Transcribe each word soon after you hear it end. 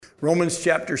Romans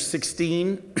chapter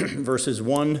 16, verses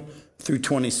 1 through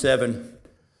 27.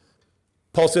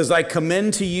 Paul says, I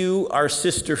commend to you our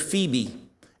sister Phoebe,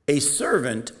 a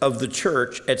servant of the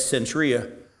church at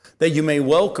Cenchrea, that you may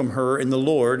welcome her in the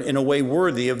Lord in a way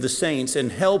worthy of the saints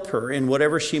and help her in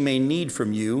whatever she may need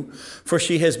from you, for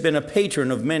she has been a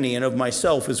patron of many and of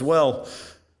myself as well.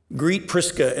 Greet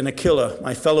Prisca and Aquila,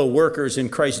 my fellow workers in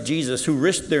Christ Jesus, who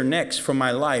risked their necks for my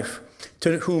life,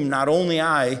 to whom not only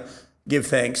I give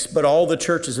thanks, but all the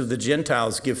churches of the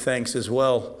Gentiles give thanks as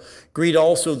well. Greet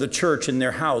also the church in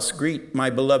their house. Greet my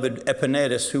beloved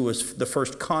Epaenetus, who was the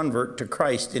first convert to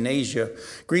Christ in Asia.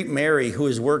 Greet Mary, who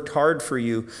has worked hard for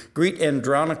you. Greet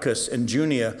Andronicus and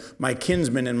Junia, my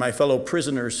kinsmen and my fellow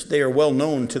prisoners. They are well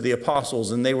known to the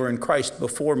apostles, and they were in Christ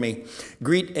before me.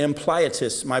 Greet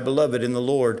Ampliatus, my beloved in the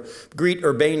Lord. Greet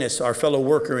Urbanus, our fellow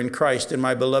worker in Christ, and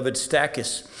my beloved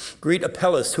Stachys. Greet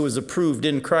Apelles, who is approved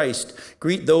in Christ.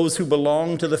 Greet those who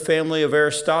belong to the family of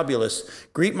Aristobulus.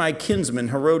 Greet my kinsman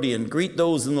Herodian. Greet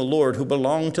those in the Lord who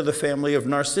belong to the family of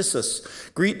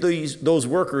Narcissus. Greet those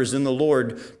workers in the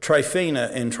Lord, Tryphena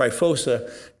and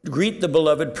Tryphosa. Greet the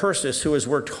beloved Persis, who has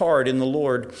worked hard in the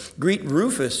Lord. Greet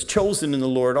Rufus, chosen in the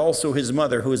Lord, also his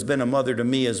mother, who has been a mother to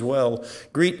me as well.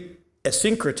 Greet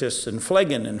Asyncritus and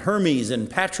Phlegon and Hermes and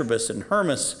Patrobas and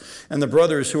Hermas and the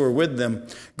brothers who are with them.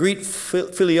 Greet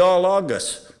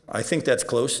Philologus, I think that's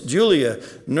close, Julia,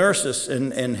 Nersus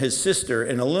and his sister,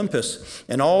 and Olympus,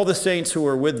 and all the saints who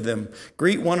are with them.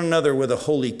 Greet one another with a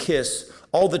holy kiss.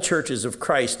 All the churches of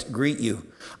Christ greet you.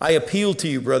 I appeal to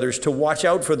you, brothers, to watch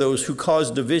out for those who cause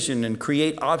division and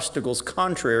create obstacles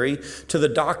contrary to the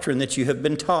doctrine that you have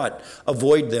been taught.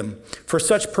 Avoid them. For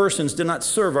such persons do not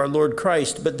serve our Lord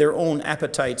Christ, but their own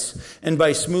appetites. And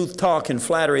by smooth talk and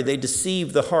flattery, they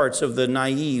deceive the hearts of the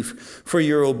naive. For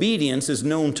your obedience is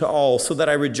known to all, so that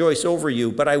I rejoice over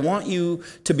you. But I want you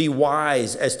to be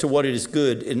wise as to what is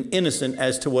good and innocent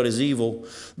as to what is evil.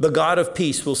 The God of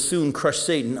peace will soon crush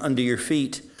Satan under your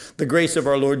feet. The grace of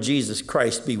our Lord Jesus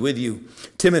Christ be with you.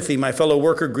 Timothy, my fellow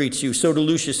worker, greets you. So do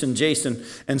Lucius and Jason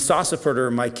and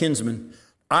Sosipater, my kinsman.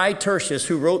 I, Tertius,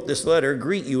 who wrote this letter,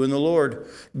 greet you in the Lord.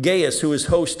 Gaius, who is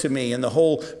host to me, and the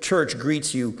whole church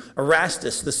greets you.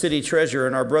 Erastus, the city treasurer,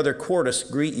 and our brother Quartus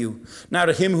greet you. Now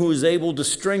to him who is able to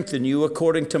strengthen you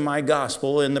according to my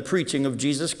gospel and the preaching of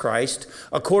Jesus Christ,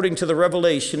 according to the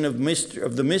revelation of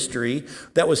the mystery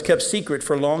that was kept secret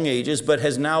for long ages, but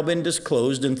has now been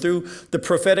disclosed, and through the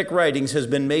prophetic writings has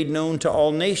been made known to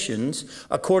all nations,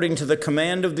 according to the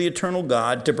command of the eternal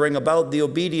God, to bring about the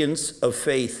obedience of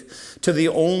faith. To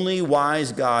the only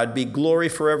wise God be glory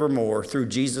forevermore through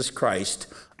Jesus Christ.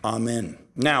 Amen.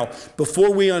 Now,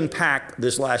 before we unpack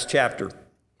this last chapter,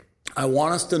 I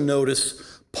want us to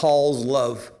notice Paul's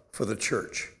love for the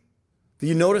church. Have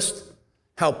you noticed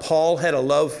how Paul had a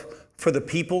love for the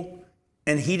people?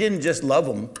 And he didn't just love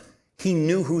them. He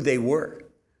knew who they were.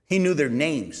 He knew their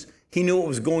names. He knew what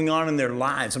was going on in their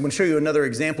lives. I'm going to show you another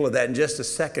example of that in just a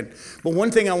second. But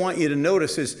one thing I want you to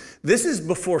notice is this is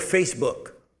before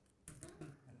Facebook.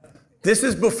 This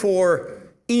is before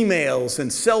emails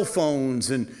and cell phones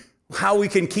and how we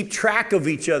can keep track of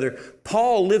each other.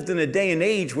 Paul lived in a day and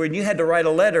age where you had to write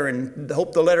a letter and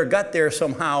hope the letter got there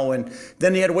somehow. And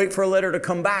then you had to wait for a letter to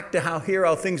come back to hear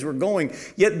how things were going.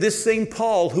 Yet this same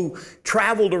Paul, who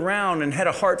traveled around and had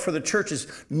a heart for the churches,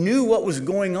 knew what was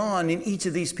going on in each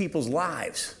of these people's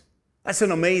lives. That's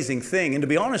an amazing thing. And to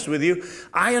be honest with you,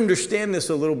 I understand this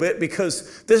a little bit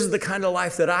because this is the kind of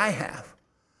life that I have.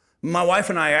 My wife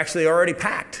and I actually are already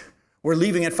packed. We're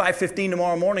leaving at 5:15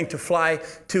 tomorrow morning to fly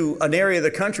to an area of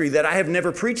the country that I have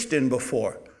never preached in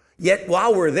before. Yet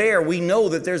while we're there, we know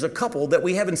that there's a couple that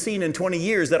we haven't seen in 20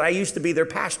 years that I used to be their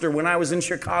pastor when I was in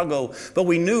Chicago. But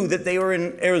we knew that they were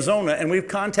in Arizona, and we've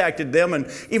contacted them. And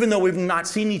even though we've not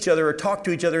seen each other or talked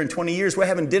to each other in 20 years, we're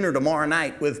having dinner tomorrow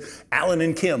night with Alan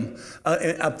and Kim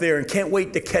up there, and can't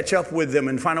wait to catch up with them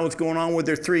and find out what's going on with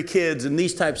their 3 kids and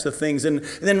these types of things. And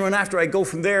then when after I go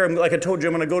from there, like I told you,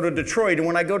 I'm going to go to Detroit. And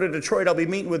when I go to Detroit, I'll be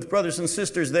meeting with brothers and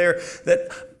sisters there that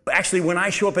actually, when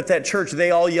I show up at that church, they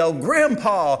all yell,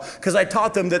 Grandpa, because I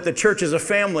taught them that the church is a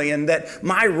family and that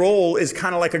my role is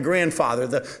kind of like a grandfather.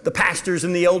 The pastors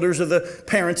and the elders are the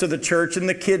parents of the church and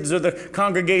the kids are the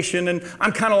congregation, and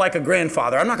I'm kind of like a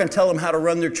grandfather. I'm not going to tell them how to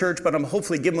run their church, but I'm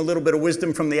hopefully give them a little bit of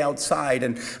wisdom from the outside.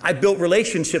 And I built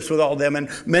relationships with all them, and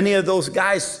many of those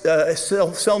guys'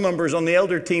 cell numbers on the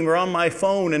elder team are on my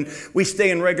phone, and we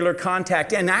stay in regular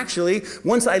contact. And actually,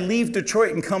 once I leave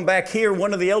Detroit and come back here,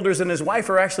 one of the elders and his wife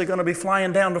are actually actually going to be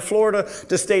flying down to Florida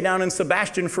to stay down in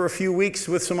Sebastian for a few weeks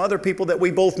with some other people that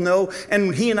we both know.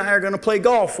 And he and I are going to play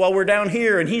golf while we're down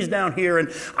here and he's down here.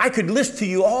 And I could list to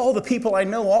you all the people I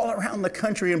know all around the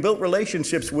country and built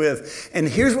relationships with. And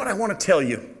here's what I want to tell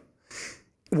you.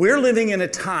 We're living in a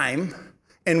time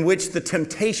in which the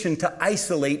temptation to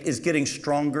isolate is getting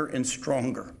stronger and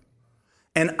stronger.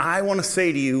 And I want to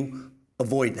say to you,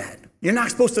 avoid that. You're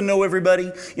not supposed to know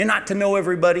everybody. You're not to know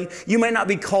everybody. You may not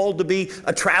be called to be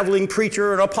a traveling preacher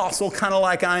or an apostle, kind of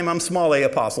like I am. I'm small a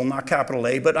apostle, not capital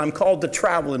A, but I'm called to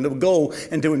travel and to go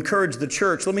and to encourage the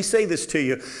church. Let me say this to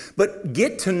you, but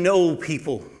get to know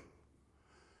people.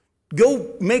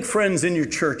 Go make friends in your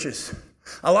churches.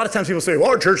 A lot of times people say, well,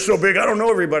 our church is so big, I don't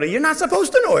know everybody. You're not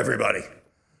supposed to know everybody.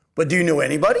 But do you know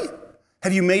anybody?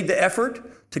 Have you made the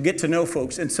effort to get to know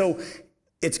folks? And so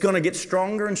it's going to get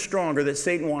stronger and stronger that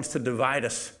Satan wants to divide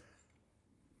us.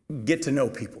 Get to know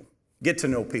people. Get to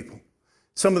know people.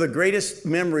 Some of the greatest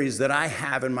memories that I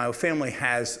have and my family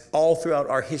has all throughout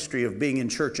our history of being in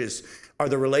churches are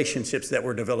the relationships that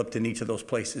were developed in each of those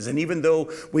places. And even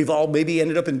though we've all maybe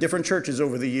ended up in different churches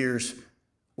over the years,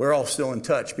 we're all still in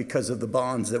touch because of the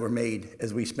bonds that were made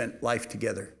as we spent life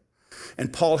together.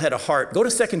 And Paul had a heart. Go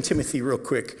to 2 Timothy real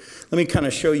quick. Let me kind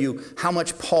of show you how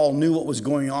much Paul knew what was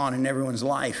going on in everyone's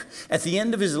life. At the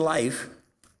end of his life,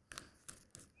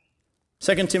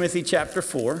 2 Timothy chapter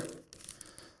 4.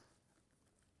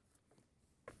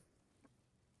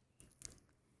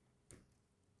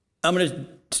 I'm going to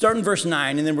start in verse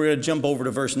 9, and then we're going to jump over to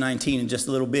verse 19 in just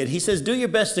a little bit. He says, do your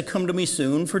best to come to me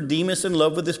soon, for Demas, in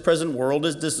love with this present world,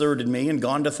 has deserted me and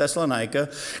gone to Thessalonica.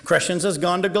 Crescens has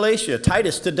gone to Galatia,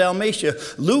 Titus to Dalmatia.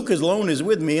 Luke alone is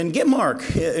with me, and get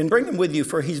Mark and bring him with you,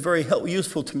 for he's very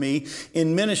useful to me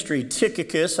in ministry.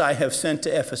 Tychicus I have sent to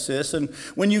Ephesus, and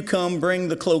when you come, bring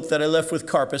the cloak that I left with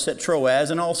Carpus at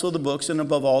Troas, and also the books, and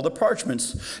above all the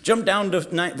parchments. Jump down to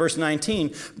verse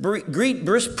 19. Greet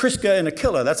Prisca and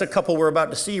Aquila. That's a couple we're about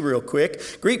to see real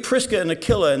quick. Greet Prisca and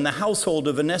Aquila in the household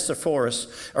of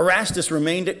Onesiphorus. Erastus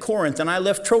remained at Corinth, and I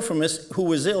left Trophimus, who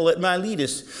was ill, at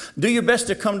Miletus. Do your best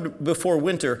to come before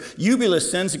winter. Eubulus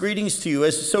sends greetings to you,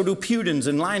 as so do Pudens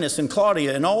and Linus and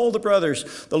Claudia and all the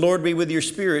brothers. The Lord be with your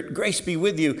spirit. Grace be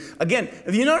with you. Again,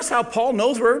 have you noticed how Paul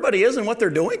knows where everybody is and what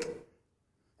they're doing?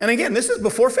 And again, this is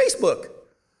before Facebook.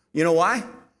 You know why?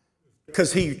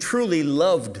 Because he truly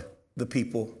loved the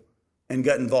people and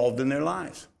got involved in their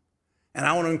lives. And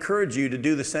I want to encourage you to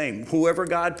do the same. Whoever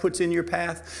God puts in your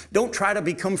path, don't try to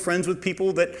become friends with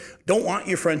people that don't want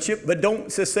your friendship, but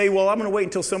don't just say, well, I'm going to wait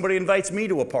until somebody invites me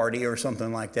to a party or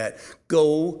something like that.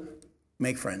 Go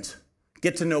make friends.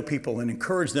 Get to know people and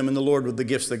encourage them in the Lord with the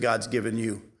gifts that God's given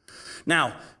you.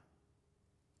 Now,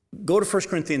 go to 1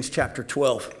 Corinthians chapter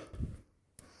 12.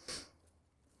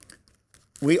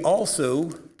 We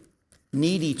also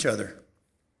need each other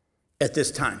at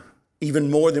this time, even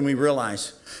more than we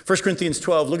realize. 1 Corinthians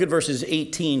 12, look at verses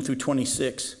 18 through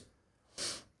 26.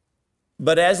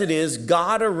 But as it is,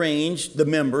 God arranged the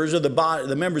members, or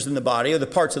the members in the body, or the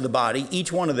parts of the body,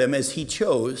 each one of them as he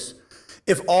chose.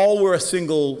 If all were a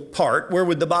single part, where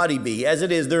would the body be? As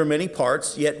it is, there are many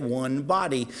parts, yet one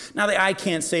body. Now the eye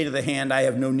can't say to the hand, I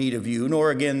have no need of you, nor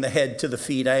again the head to the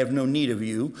feet, I have no need of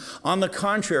you. On the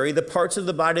contrary, the parts of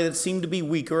the body that seem to be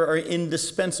weaker are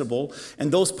indispensable,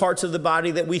 and those parts of the body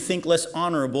that we think less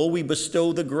honorable, we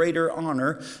bestow the greater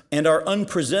honor, and our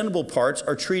unpresentable parts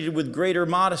are treated with greater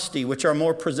modesty, which our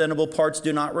more presentable parts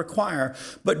do not require.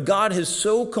 But God has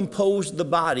so composed the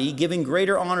body, giving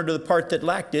greater honor to the part that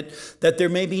lacked it, that there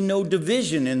may be no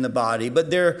division in the body, but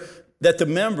that the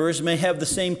members may have the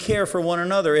same care for one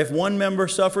another. If one member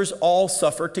suffers, all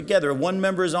suffer together. If one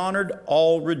member is honored,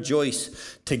 all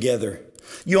rejoice together.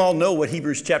 You all know what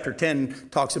Hebrews chapter 10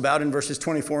 talks about in verses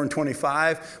 24 and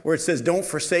 25, where it says, don't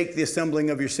forsake the assembling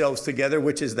of yourselves together,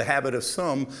 which is the habit of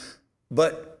some,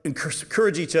 but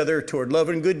encourage each other toward love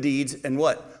and good deeds, and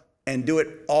what? And do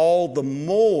it all the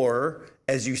more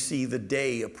as you see the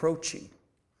day approaching.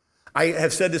 I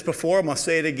have said this before, I'm going to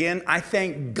say it again. I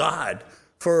thank God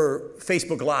for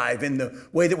Facebook Live and the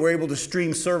way that we're able to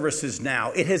stream services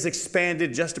now. It has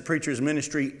expanded Just a Preacher's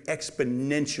ministry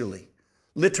exponentially.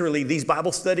 Literally, these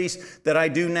Bible studies that I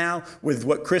do now with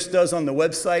what Chris does on the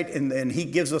website, and he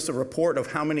gives us a report of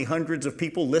how many hundreds of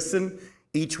people listen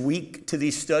each week to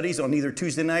these studies on either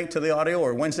Tuesday night to the audio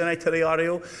or Wednesday night to the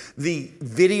audio. The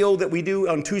video that we do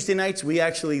on Tuesday nights, we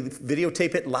actually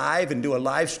videotape it live and do a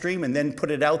live stream and then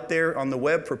put it out there on the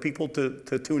web for people to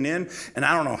tune in. And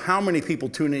I don't know how many people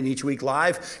tune in each week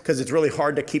live, because it's really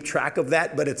hard to keep track of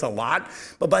that, but it's a lot.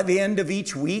 But by the end of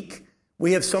each week,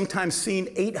 we have sometimes seen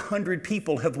 800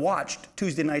 people have watched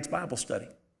Tuesday night's Bible study.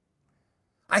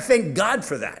 I thank God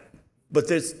for that. But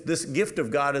this gift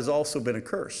of God has also been a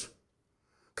curse.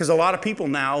 Because a lot of people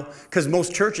now, because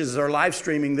most churches are live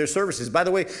streaming their services. By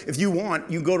the way, if you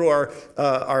want, you go to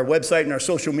our website and our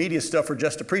social media stuff for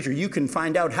Just a Preacher. You can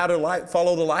find out how to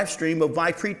follow the live stream of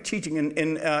my teaching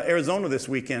in Arizona this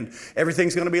weekend.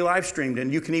 Everything's going to be live streamed,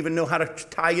 and you can even know how to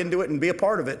tie into it and be a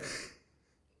part of it.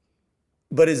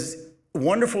 But as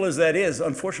wonderful as that is,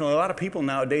 unfortunately, a lot of people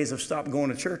nowadays have stopped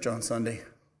going to church on Sunday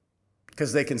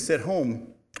because they can sit home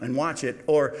and watch it.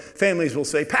 Or families will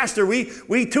say, Pastor, we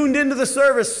tuned into the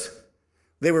service.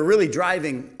 They were really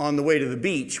driving on the way to the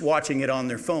beach, watching it on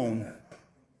their phone.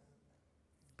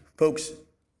 Folks,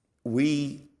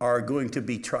 we are going to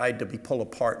be tried to be pulled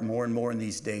apart more and more in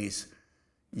these days.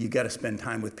 You got to spend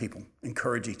time with people,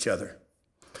 encourage each other.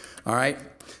 All right?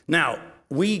 Now,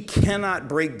 we cannot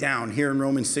break down here in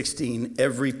Romans 16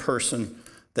 every person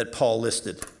that Paul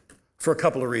listed for a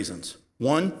couple of reasons.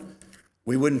 One,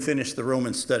 we wouldn't finish the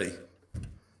Romans study.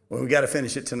 Well, we got to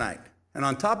finish it tonight. And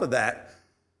on top of that,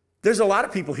 there's a lot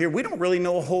of people here we don't really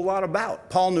know a whole lot about.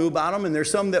 Paul knew about them, and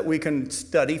there's some that we can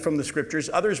study from the scriptures.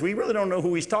 Others, we really don't know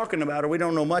who he's talking about, or we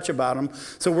don't know much about them,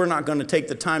 so we're not going to take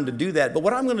the time to do that. But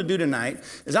what I'm going to do tonight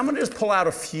is I'm going to just pull out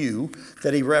a few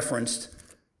that he referenced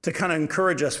to kind of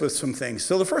encourage us with some things.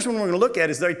 So the first one we're going to look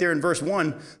at is right there in verse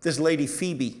 1, this lady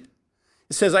Phoebe.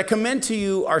 It says, I commend to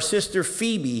you our sister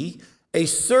Phoebe, a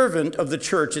servant of the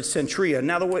church at Cenchrea.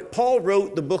 Now, Paul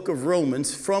wrote the book of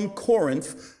Romans from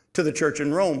Corinth to the church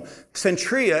in Rome.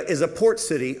 Cenchrea is a port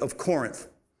city of Corinth,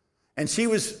 and she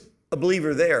was a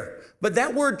believer there. But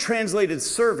that word translated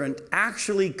servant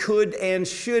actually could and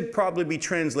should probably be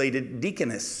translated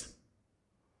deaconess.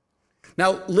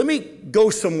 Now, let me go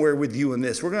somewhere with you in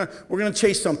this. We're gonna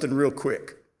chase something real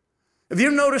quick. Have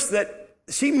you noticed that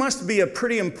she must be a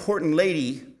pretty important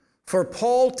lady for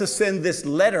Paul to send this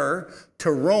letter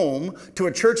to Rome, to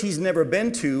a church he's never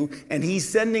been to, and he's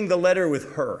sending the letter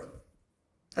with her?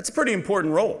 That's a pretty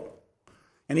important role.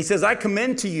 And he says, I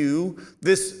commend to you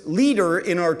this leader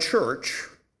in our church,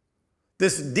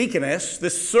 this deaconess,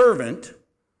 this servant,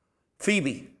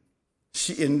 Phoebe.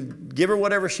 And give her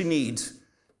whatever she needs.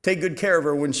 Take good care of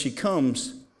her when she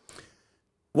comes.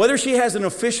 Whether she has an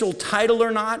official title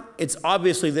or not, it's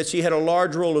obviously that she had a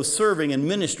large role of serving and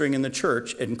ministering in the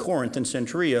church in Corinth and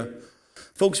Cenchrea.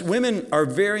 Folks, women are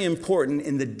very important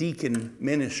in the deacon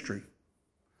ministry.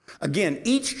 Again,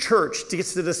 each church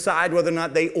gets to decide whether or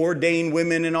not they ordain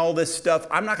women and all this stuff.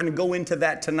 I'm not going to go into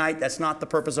that tonight. That's not the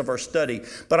purpose of our study.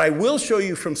 But I will show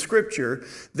you from Scripture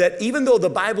that even though the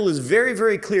Bible is very,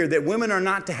 very clear that women are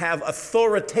not to have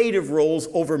authoritative roles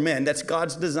over men, that's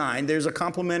God's design. There's a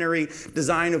complementary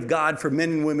design of God for men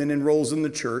and women in roles in the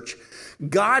church.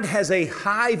 God has a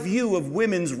high view of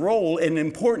women's role and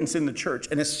importance in the church,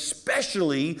 and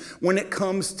especially when it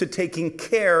comes to taking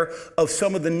care of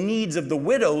some of the needs of the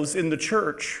widows in the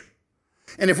church.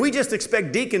 And if we just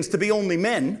expect deacons to be only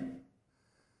men,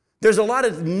 there's a lot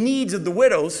of needs of the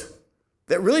widows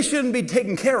that really shouldn't be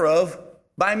taken care of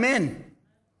by men.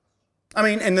 I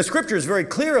mean, and the scripture is very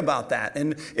clear about that.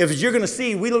 And if you're going to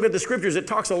see, we look at the scriptures, it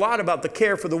talks a lot about the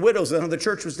care for the widows and how the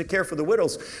church was to care for the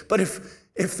widows. But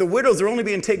if the widows are only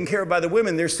being taken care of by the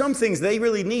women, there's some things they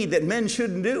really need that men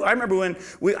shouldn't do. I remember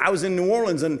when I was in New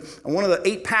Orleans and one of the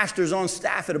 8 pastors on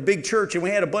staff at a big church, and we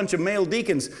had a bunch of male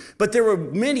deacons, but there were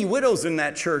many widows in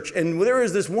that church. And there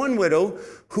was this one widow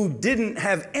who didn't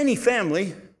have any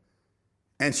family,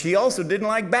 and she also didn't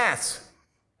like baths.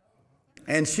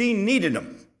 And she needed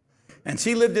them. And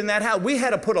she lived in that house. We had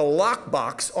to put a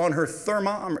lockbox on her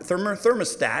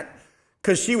thermostat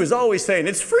because she was always saying,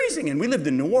 it's freezing. And we lived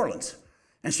in New Orleans.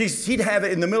 And she'd have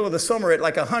it in the middle of the summer at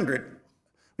like 100.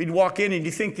 We'd walk in and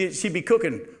you'd think that she'd be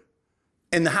cooking.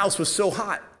 And the house was so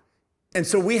hot. And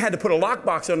so we had to put a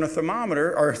lockbox on her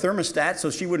thermometer or thermostat so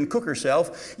she wouldn't cook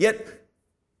herself. Yet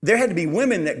there had to be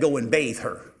women that go and bathe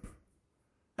her.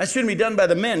 That shouldn't be done by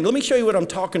the men. Let me show you what I'm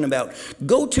talking about.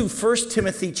 Go to 1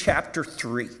 Timothy chapter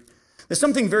 3. There's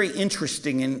something very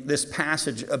interesting in this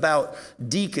passage about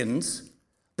deacons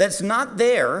that's not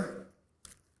there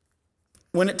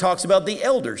when it talks about the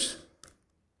elders.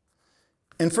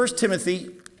 In 1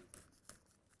 Timothy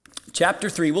chapter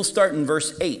 3, we'll start in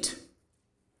verse 8.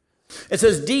 It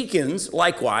says, deacons,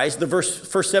 likewise, the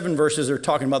first 7 verses are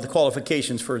talking about the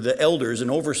qualifications for the elders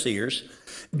and overseers.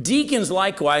 Deacons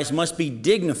likewise must be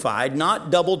dignified,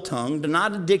 not double-tongued,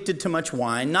 not addicted to much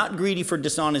wine, not greedy for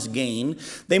dishonest gain.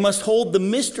 They must hold the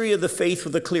mystery of the faith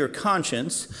with a clear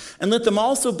conscience, and let them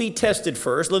also be tested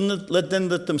first. Let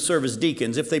them serve as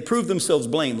deacons. If they prove themselves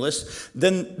blameless,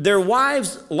 then their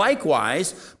wives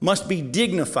likewise must be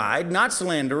dignified, not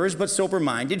slanderers, but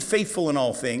sober-minded, faithful in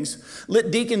all things.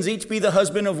 Let deacons each be the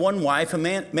husband of one wife,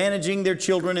 managing their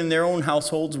children in their own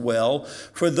households well.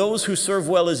 For those who serve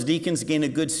well as deacons gain a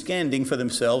good standing for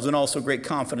themselves and also great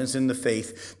confidence in the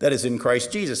faith that is in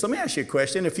Christ Jesus. Let me ask you a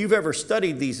question. If you've ever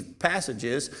studied these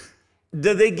passages,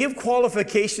 do they give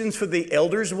qualifications for the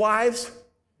elders' wives?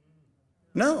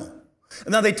 No.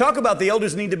 Now, they talk about the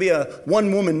elders need to be a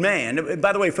one-woman man.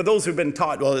 By the way, for those who've been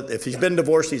taught, well, if he's been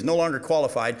divorced, he's no longer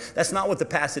qualified. That's not what the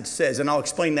passage says, and I'll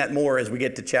explain that more as we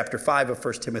get to chapter 5 of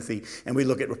 1 Timothy, and we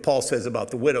look at what Paul says about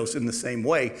the widows in the same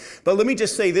way. But let me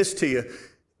just say this to you,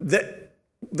 that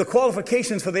the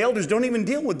qualifications for the elders don't even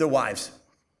deal with their wives.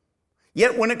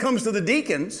 Yet when it comes to the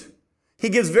deacons, he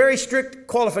gives very strict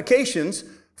qualifications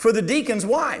for the deacons'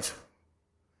 wives.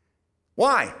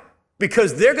 Why?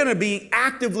 Because they're going to be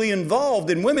actively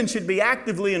involved, and women should be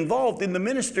actively involved in the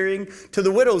ministering to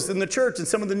the widows in the church and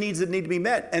some of the needs that need to be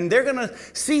met. And they're going to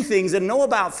see things and know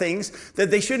about things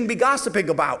that they shouldn't be gossiping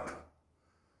about.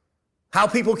 How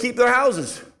people keep their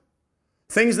houses,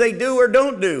 things they do or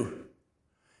don't do.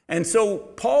 And so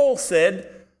Paul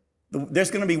said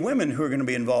there's going to be women who are going to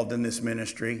be involved in this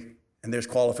ministry, and there's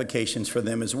qualifications for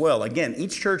them as well. Again,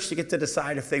 each church gets to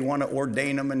decide if they want to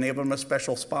ordain them and give them a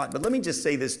special spot. But let me just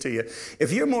say this to you.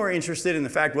 If you're more interested in the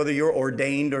fact whether you're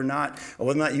ordained or not, or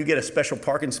whether or not you get a special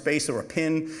parking space or a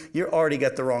pin, you already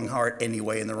got the wrong heart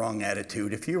anyway and the wrong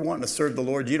attitude. If you're wanting to serve the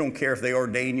Lord, you don't care if they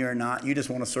ordain you or not. You just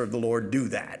want to serve the Lord, do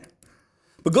that.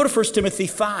 But go to 1 Timothy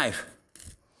 5.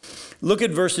 Look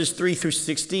at verses 3 through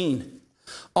 16.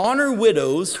 Honor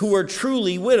widows who are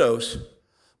truly widows.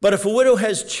 But if a widow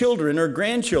has children or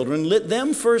grandchildren, let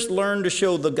them first learn to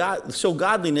show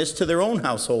godliness to their own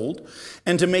household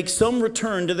and to make some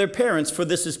return to their parents, for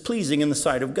this is pleasing in the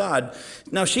sight of God.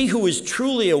 Now she who is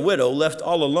truly a widow, left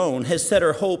all alone, has set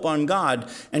her hope on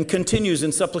God and continues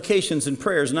in supplications and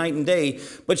prayers night and day.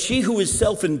 But she who is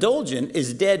self-indulgent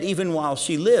is dead even while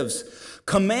she lives.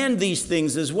 Command these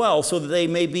things as well, so that they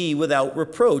may be without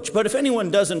reproach. But if anyone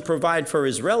doesn't provide for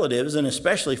his relatives, and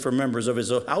especially for members of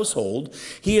his household,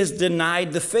 he has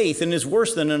denied the faith and is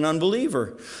worse than an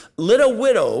unbeliever. Let a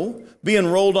widow be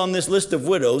enrolled on this list of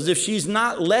widows if she's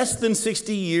not less than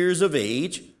 60 years of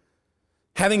age,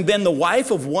 having been the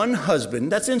wife of one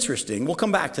husband. That's interesting. We'll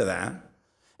come back to that.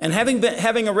 And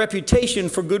having a reputation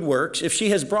for good works, if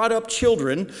she has brought up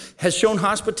children, has shown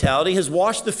hospitality, has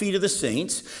washed the feet of the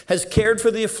saints, has cared for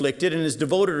the afflicted, and has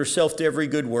devoted herself to every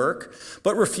good work,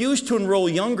 but refused to enroll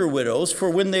younger widows, for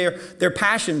when their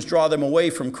passions draw them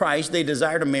away from Christ, they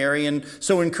desire to marry and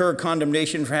so incur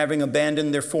condemnation for having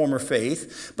abandoned their former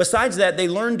faith. Besides that, they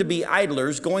learn to be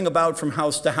idlers, going about from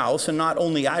house to house, and not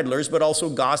only idlers, but also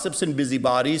gossips and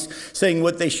busybodies, saying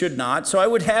what they should not. So I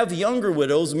would have younger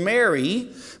widows marry,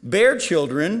 bear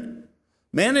children,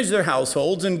 manage their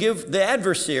households, and give the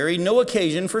adversary no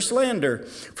occasion for slander.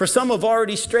 For some have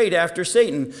already strayed after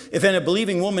Satan. If any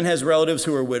believing woman has relatives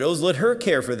who are widows, let her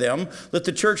care for them. Let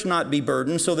the church not be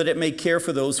burdened, so that it may care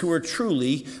for those who are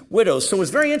truly widows. So it's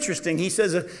very interesting. He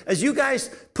says, as you guys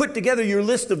put together your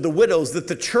list of the widows that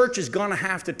the church is going to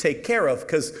have to take care of,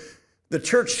 because the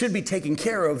church should be taking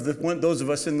care of those of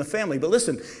us in the family. But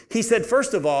listen, he said,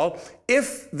 first of all,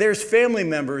 if there's family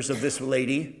members of this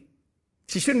lady,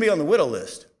 she shouldn't be on the widow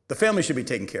list. The family should be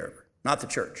taking care of her, not the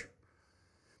church.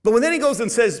 But then he goes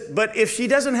and says, but if she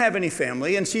doesn't have any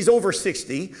family and she's over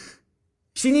 60,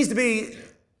 she needs to be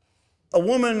a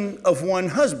woman of one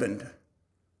husband.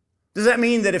 Does that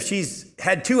mean that if she's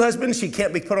had two husbands, she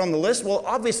can't be put on the list? Well,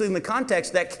 obviously in the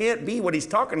context, that can't be what he's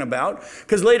talking about,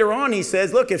 because later on he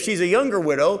says, look, if she's a younger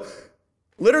widow,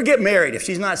 let her get married. If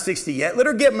she's not 60 yet, let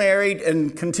her get married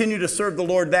and continue to serve the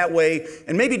Lord that way,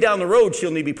 and maybe down the road she'll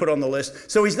need to be put on the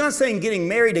list. So he's not saying getting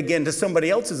married again to somebody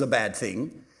else is a bad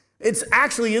thing. It's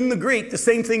actually in the Greek the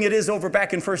same thing it is over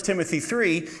back in 1 Timothy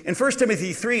 3. In 1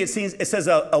 Timothy 3, it says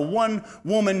a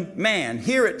one-woman man.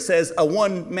 Here it says a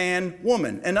one-man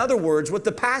woman. In other words, what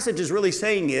the passage is really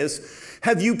saying is,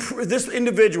 this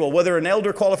individual, whether an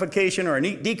elder qualification or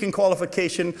a deacon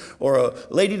qualification or a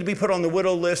lady to be put on the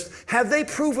widow list, have they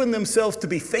proven themselves to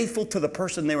be faithful to the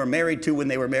person they were married to when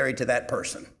they were married to that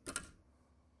person?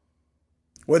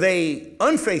 Were they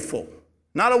unfaithful?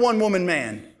 Not a one-woman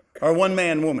man or a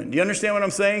one-man woman. Do you understand what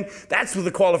I'm saying? That's the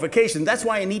qualification. That's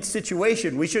why in each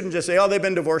situation, we shouldn't just say, oh, they've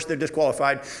been divorced, they're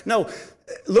disqualified. No,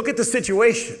 look at the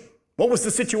situation. What was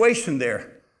the situation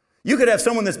there? You could have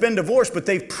someone that's been divorced, but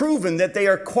they've proven that they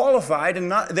are qualified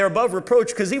and they're above reproach,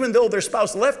 because even though their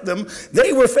spouse left them,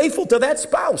 they were faithful to that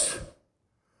spouse.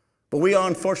 But we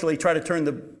unfortunately try to turn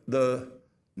the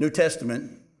New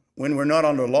Testament, when we're not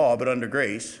under law but under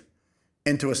grace,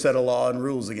 into a set of law and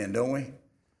rules again, don't we?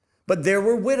 But there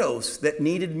were widows that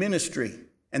needed ministry,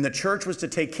 and the church was to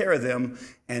take care of them,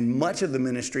 and much of the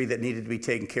ministry that needed to be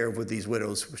taken care of with these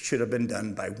widows should have been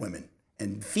done by women.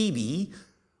 And Phoebe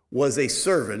was a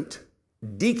servant,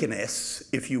 deaconess,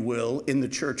 if you will, in the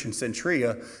church in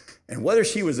Cenchrea. And whether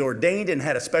she was ordained and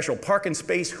had a special parking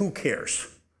space, who cares?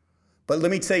 But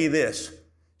let me tell you this,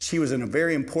 she was a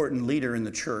very important leader in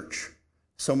the church,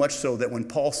 so much so that when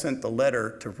Paul sent the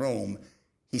letter to Rome,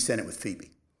 he sent it with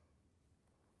Phoebe.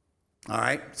 All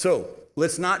right, so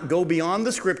let's not go beyond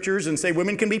the scriptures and say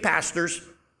women can be pastors.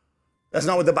 That's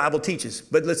not what the Bible teaches.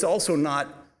 But let's also not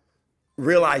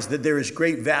realize that there is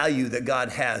great value that God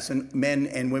has in men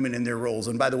and women in their roles.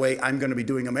 And by the way, I'm going to be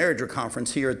doing a marriage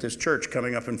conference here at this church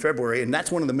coming up in February. And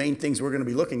that's one of the main things we're going to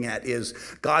be looking at is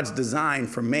God's design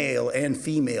for male and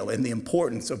female and the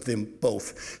importance of them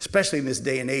both, especially in this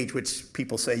day and age, which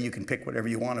people say you can pick whatever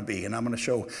you want to be. And I'm going to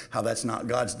show how that's not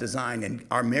God's design. And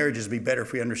our marriages will be better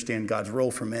if we understand God's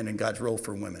role for men and God's role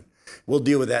for women. We'll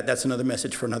deal with that. That's another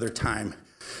message for another time.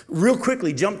 Real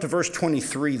quickly, jump to verse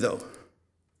 23, though.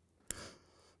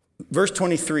 Verse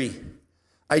 23.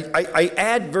 I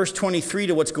add verse 23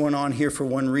 to what's going on here for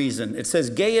one reason. It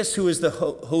says, Gaius, who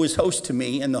is host to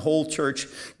me, and the whole church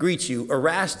greets you.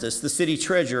 Erastus, the city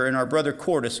treasurer, and our brother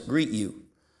Quartus greet you.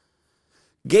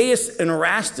 Gaius and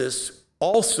Erastus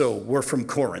also were from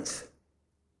Corinth.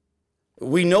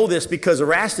 We know this because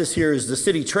Erastus here is the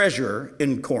city treasurer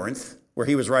in Corinth, where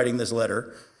he was writing this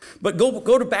letter. But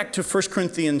go back to 1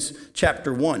 Corinthians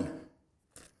chapter 1.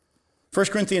 1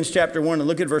 Corinthians chapter 1, and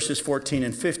look at verses 14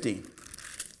 and 15.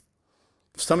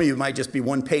 Some of you might just be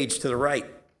one page to the right.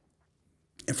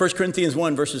 In 1 Corinthians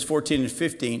 1, verses 14 and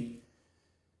 15,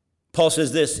 Paul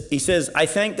says this. He says, I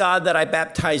thank God that I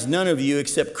baptized none of you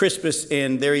except Crispus,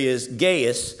 and there he is,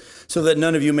 Gaius, so that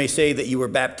none of you may say that you were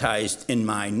baptized in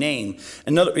my name.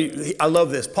 I love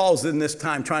this. Paul's in this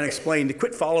time trying to explain to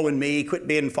quit following me, quit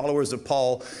being followers of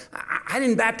Paul. I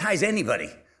didn't baptize anybody.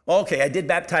 Okay, I did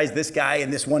baptize this guy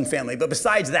and this one family, but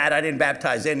besides that, I didn't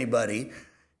baptize anybody.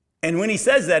 And when he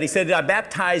says that, he said, I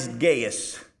baptized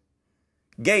Gaius.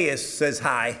 Gaius says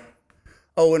hi.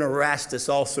 Oh, and Erastus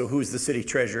also, who's the city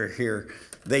treasurer here,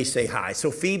 they say hi.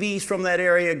 So Phoebe's from that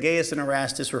area, Gaius and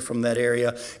Erastus were from that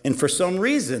area. And for some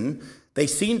reason, they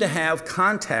seem to have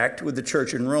contact with the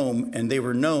church in Rome, and they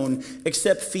were known,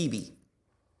 except Phoebe.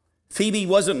 Phoebe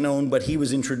wasn't known, but he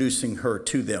was introducing her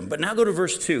to them. But now go to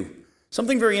verse 2.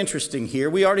 Something very interesting here.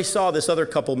 We already saw this other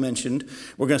couple mentioned.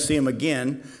 We're going to see them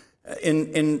again.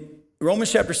 In Romans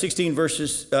chapter 16,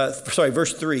 verse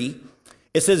 3,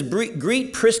 it says,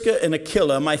 Greet Prisca and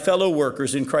Aquila, my fellow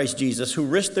workers in Christ Jesus, who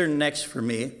risked their necks for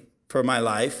me, for my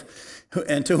life,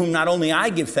 and to whom not only I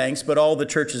give thanks, but all the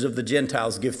churches of the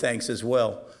Gentiles give thanks as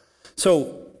well.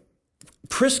 So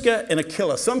Prisca and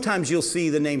Aquila. Sometimes you'll see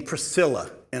the name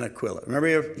Priscilla and Aquila. Remember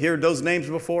you heard those names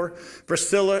before?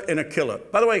 Priscilla and Aquila.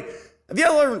 By the way, have you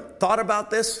ever thought about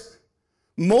this?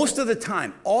 Most of the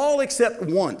time, all except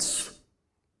once,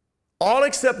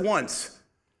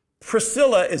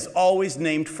 Priscilla is always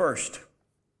named first.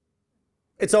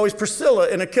 It's always Priscilla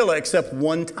and Aquila except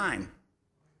one time.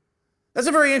 That's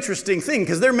a very interesting thing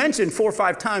because they're mentioned 4 or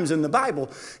 5 times in the Bible.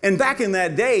 And back in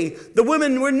that day, the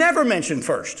women were never mentioned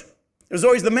first. It was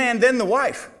always the man, then the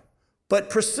wife. But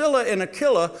Priscilla and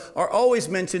Aquila are always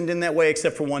mentioned in that way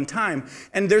except for one time.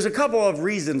 And there's a couple of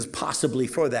reasons possibly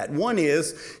for that. One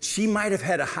is she might have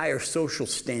had a higher social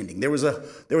standing. There was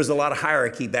a lot of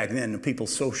hierarchy back then in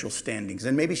people's social standings.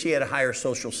 And maybe she had a higher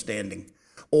social standing.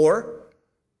 Or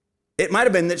it might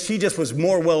have been that she just was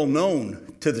more well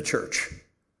known to the church.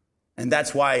 And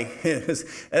that's why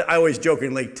I always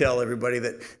jokingly tell everybody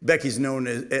that Becky's known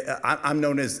as, I'm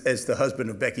known as the husband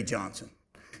of Becky Johnson.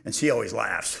 And she always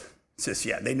laughs. Says,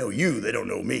 yeah, they know you, they don't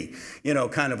know me,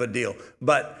 kind of a deal.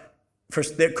 But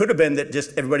there could have been that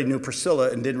just everybody knew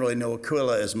Priscilla and didn't really know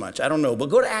Aquila as much. I don't know.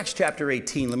 But go to Acts chapter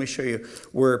 18. Let me show you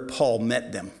where Paul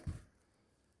met them.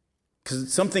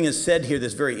 Because something is said here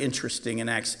that's very interesting in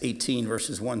Acts 18,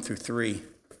 verses 1 through 3.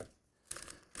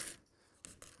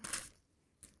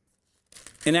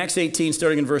 In Acts 18,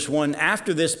 starting in verse 1,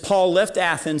 after this, Paul left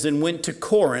Athens and went to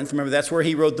Corinth. Remember, that's where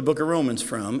he wrote the book of Romans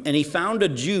from. And he found a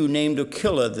Jew named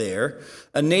Aquila there,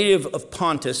 a native of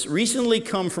Pontus, recently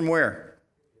come from where?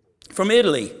 from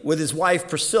Italy with his wife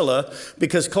Priscilla,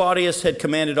 because Claudius had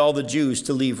commanded all the Jews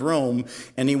to leave Rome,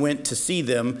 and he went to see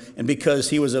them. And because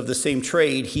he was of the same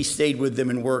trade, he stayed with them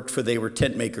and worked, for they were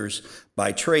tent makers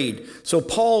by trade. So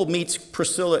Paul meets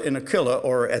Priscilla and Aquila,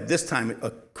 or at this time,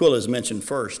 Aquila is mentioned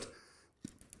first.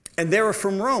 And they were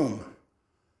from Rome,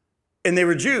 and they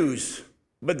were Jews,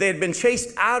 but they had been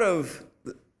chased out of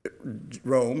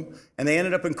Rome, and they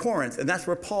ended up in Corinth, and that's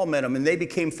where Paul met them, and they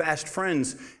became fast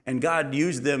friends, and God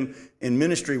used them in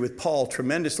ministry with Paul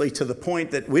tremendously, to the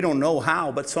point that we don't know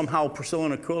how, but somehow Priscilla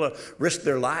and Aquila risked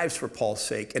their lives for Paul's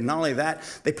sake. And not only that,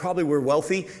 they probably were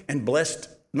wealthy and blessed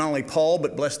not only Paul,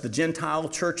 but blessed the Gentile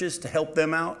churches to help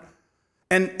them out.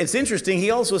 And it's interesting,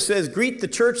 he also says, greet the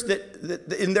church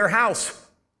that in their house.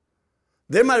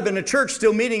 There might have been a church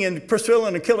still meeting in Priscilla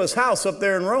and Aquila's house up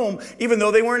there in Rome, even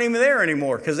though they weren't even there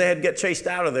anymore, because they had to get chased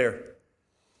out of there.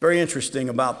 Very interesting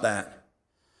about that.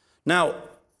 Now,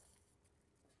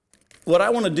 what I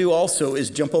want to do also is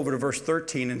jump over to verse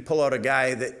 13 and pull out a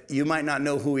guy that you might not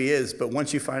know who he is, but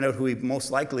once you find out who he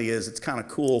most likely is, it's kind of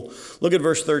cool. Look at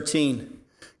verse 13.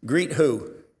 Greet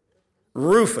who?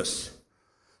 Rufus,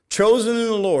 chosen in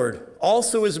the Lord,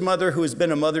 also his mother, who has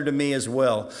been a mother to me as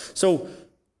well. So,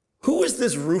 who is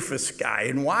this Rufus guy,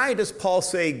 and why does Paul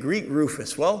say greet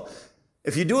Rufus? Well,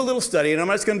 if you do a little study, and I'm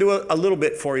just going to do a little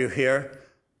bit for you here,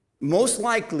 most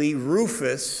likely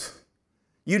Rufus,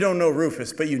 you don't know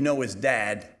Rufus, but you know his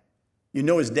dad. You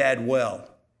know his dad well.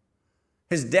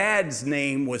 His dad's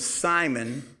name was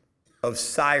Simon of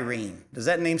Cyrene. Does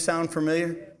that name sound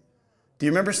familiar? Do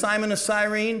you remember Simon of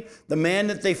Cyrene, the man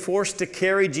that they forced to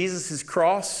carry Jesus'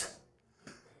 cross?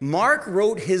 Mark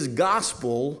wrote his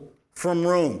gospel from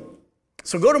Rome.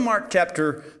 So go to Mark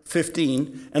chapter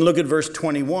 15 and look at verse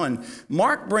 21.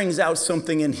 Mark brings out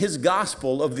something in his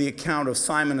gospel of the account of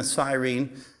Simon of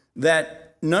Cyrene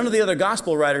that none of the other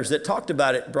gospel writers that talked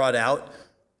about it brought out,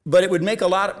 but it would make a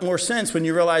lot more sense when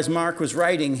you realize Mark was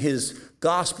writing his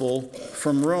gospel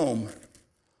from Rome.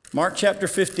 Mark chapter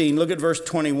 15, look at verse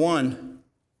 21.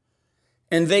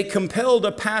 And they compelled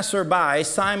a passerby,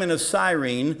 Simon of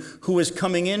Cyrene, who was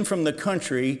coming in from the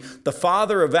country, the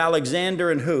father of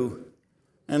Alexander and who?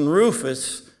 And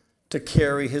Rufus, to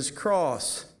carry his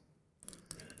cross.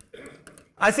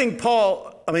 I think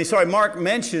Mark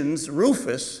mentions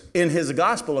Rufus in his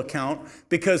gospel account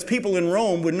because people in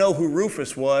Rome would know who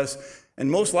Rufus was,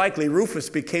 and most likely Rufus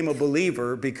became a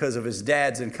believer because of his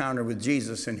dad's encounter with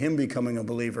Jesus and him becoming a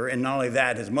believer, and not only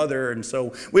that, his mother. And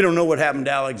so we don't know what happened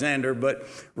to Alexander, but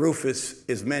Rufus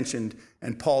is mentioned,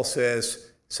 and Paul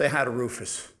says, say hi to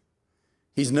Rufus.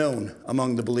 He's known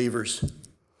among the believers.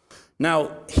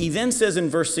 Now, he then says in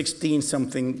verse 16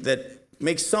 something that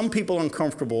makes some people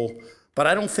uncomfortable, but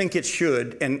I don't think it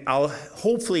should, and I'll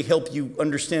hopefully help you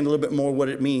understand a little bit more what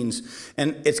it means.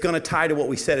 And it's going to tie to what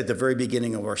we said at the very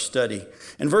beginning of our study.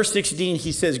 In verse 16,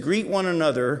 he says, greet one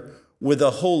another with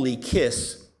a holy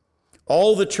kiss.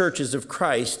 All the churches of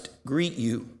Christ greet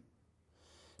you.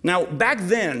 Now, back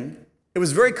then, it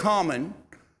was very common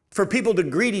for people to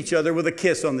greet each other with a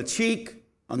kiss on the cheek,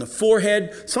 on the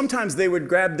forehead. Sometimes they would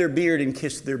grab their beard and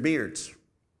kiss their beards.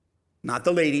 Not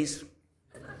the ladies.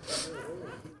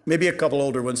 Maybe a couple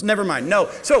older ones. Never mind. No.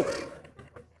 So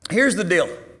here's the deal.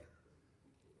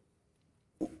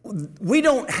 We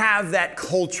don't have that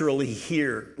culturally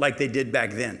here like they did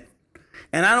back then.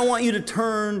 And I don't want you to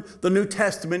turn the New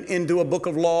Testament into a book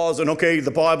of laws and, okay,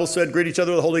 the Bible said greet each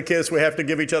other with a holy kiss. We have to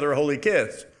give each other a holy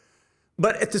kiss.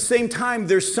 But at the same time,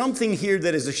 there's something here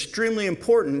that is extremely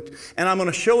important, and I'm going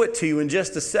to show it to you in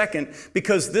just a second,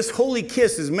 because this holy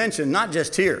kiss is mentioned not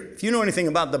just here. If you know anything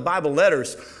about the Bible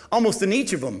letters, almost in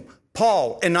each of them,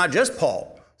 Paul, and not just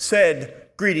Paul, said,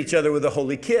 greet each other with a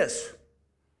holy kiss.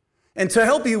 And to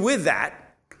help you with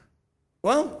that,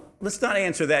 well, let's not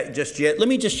answer that just yet. Let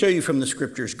me just show you from the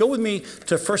scriptures. Go with me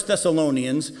to 1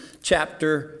 Thessalonians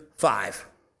chapter 5.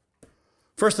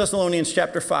 1 Thessalonians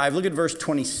chapter 5, look at verse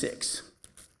 26.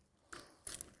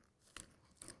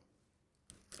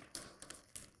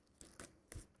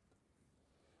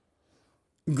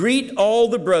 Greet all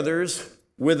the brothers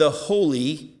with a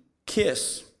holy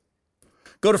kiss.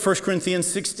 Go to 1 Corinthians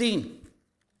 16.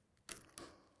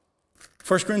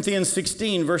 1 Corinthians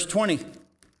 16, verse 20.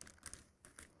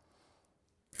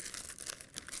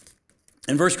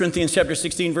 In 1 Corinthians chapter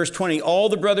 16, verse 20, all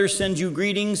the brothers send you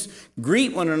greetings.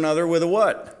 Greet one another with a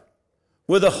what?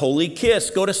 With a holy kiss.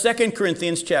 Go to 2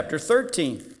 Corinthians chapter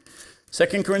 13.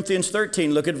 2 Corinthians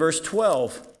 13, look at verse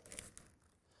 12.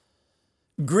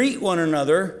 Greet one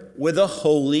another with a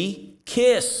holy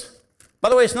kiss. By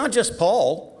the way, it's not just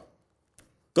Paul.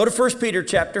 Go to 1 Peter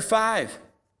chapter 5.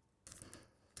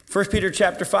 1 Peter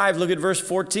chapter 5, look at verse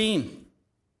 14.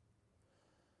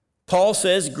 Paul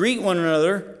says, greet one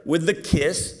another with the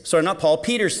kiss. Sorry, not Paul.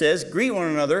 Peter says, greet one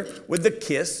another with the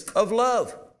kiss of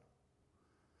love.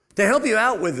 To help you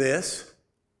out with this,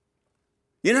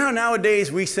 you know how nowadays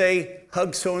we say,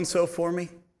 hug so-and-so for me?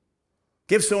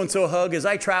 Give so-and-so a hug. As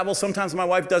I travel, sometimes my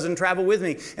wife doesn't travel with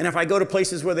me. And if I go to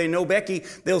places where they know Becky,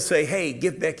 they'll say, hey,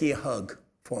 give Becky a hug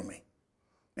for me.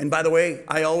 And by the way,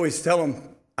 I always tell them,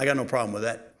 I got no problem with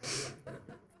that.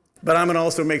 But I'm going to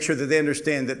also make sure that they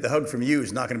understand that the hug from you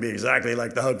is not going to be exactly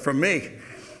like the hug from me.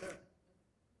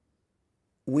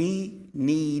 We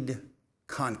need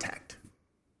contact.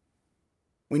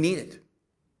 We need it.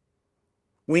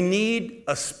 We need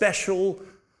a special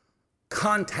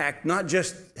contact, not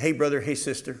just, hey, brother, hey,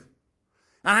 sister.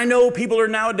 And I know people are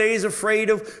nowadays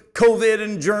afraid of COVID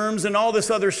and germs and all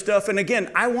this other stuff. And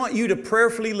again, I want you to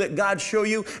prayerfully let God show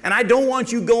you. And I don't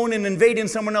want you going and invading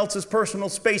someone else's personal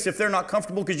space if they're not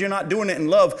comfortable, because you're not doing it in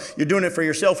love. You're doing it for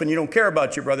yourself and you don't care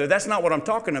about your brother. That's not what I'm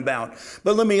talking about.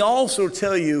 But let me also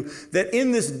tell you that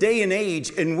in this day and age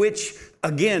in which,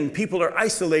 again, people are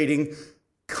isolating,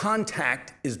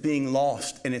 contact is being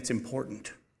lost, and it's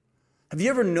important. Have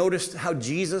you ever noticed how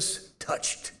Jesus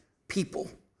touched people?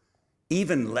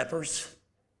 Even lepers.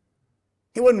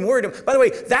 He wasn't worried about. By the way,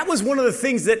 that was one of the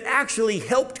things that actually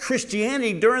helped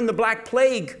Christianity during the Black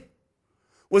Plague,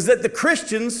 was that the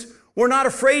Christians were not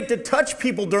afraid to touch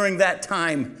people during that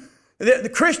time.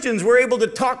 The Christians were able to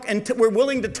talk and were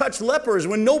willing to touch lepers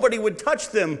when nobody would touch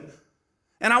them.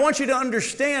 And I want you to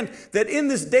understand that in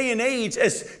this day and age,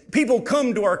 as people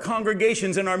come to our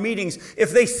congregations and our meetings,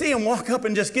 if they see them walk up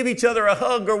and just give each other a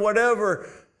hug or whatever,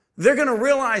 they're going to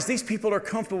realize these people are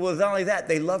comfortable with not only that,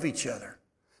 they love each other.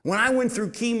 When I went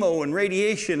through chemo and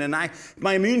radiation and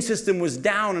my immune system was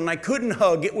down and I couldn't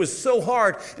hug, it was so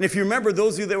hard. And if you remember,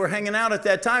 those of you that were hanging out at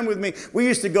that time with me, we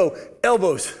used to go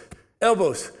elbows,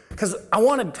 elbows, because I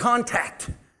wanted contact.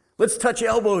 Let's touch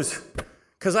elbows.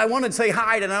 Because I want to say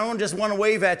hi, and I don't just want to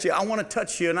wave at you. I want to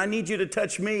touch you, and I need you to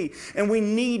touch me. And we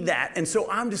need that. And so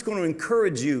I'm just going to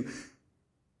encourage you,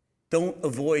 don't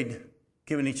avoid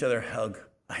giving each other a hug,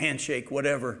 a handshake,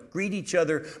 whatever. Greet each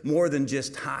other more than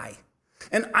just hi.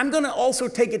 And I'm going to also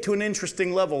take it to an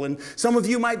interesting level. And some of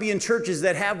you might be in churches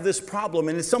that have this problem,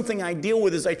 and it's something I deal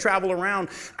with as I travel around.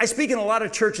 I speak in a lot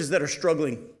of churches that are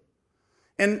struggling.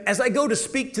 And as I go to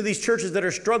speak to these churches that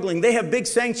are struggling, they have big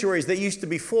sanctuaries that used to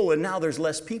be full, and now there's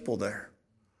less people there.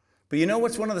 But you know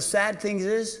what's one of the sad things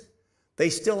is? They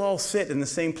still all sit in the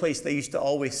same place they used to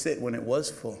always sit when it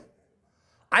was full.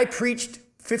 I preached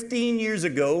 15 years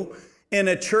ago in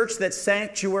a church that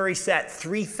sanctuary sat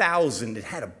 3,000. It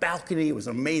had a balcony. It was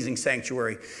an amazing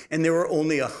sanctuary. And there were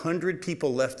only 100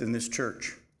 people left in this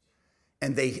church.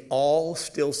 And they all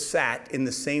still sat in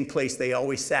the same place they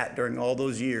always sat during all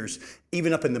those years,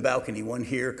 even up in the balcony, one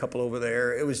here, a couple over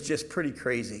there. It was just pretty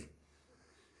crazy.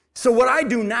 So what I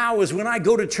do now is when I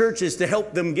go to churches to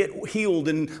help them get healed,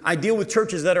 and I deal with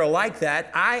churches that are like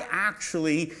that, I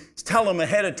actually tell them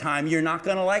ahead of time, you're not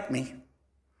going to like me.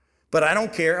 But I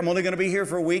don't care. I'm only going to be here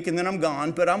for a week and then I'm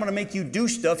gone. But I'm going to make you do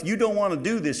stuff you don't want to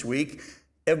do this week.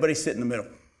 Everybody sit in the middle.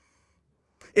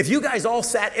 If you guys all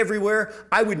sat everywhere,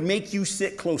 I would make you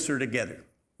sit closer together.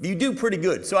 You do pretty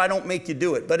good, so I don't make you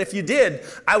do it. But if you did,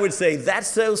 I would say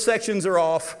those sections are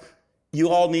off. You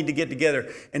all need to get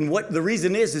together. And what the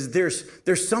reason is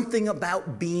there's something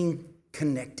about being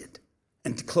connected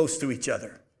and close to each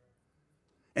other.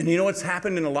 And you know what's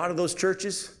happened in a lot of those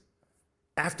churches?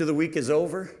 After the week is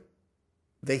over,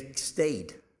 they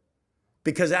stayed.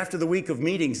 Because after the week of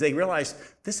meetings, they realized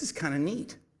this is kind of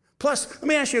neat. Plus, let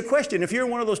me ask you a question. If you're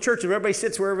in one of those churches where everybody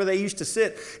sits wherever they used to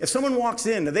sit, if someone walks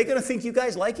in, are they going to think you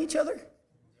guys like each other?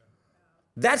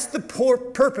 That's the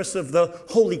purpose of the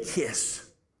holy kiss.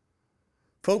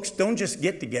 Folks, don't just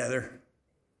get together.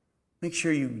 Make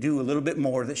sure you do a little bit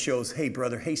more that shows, hey,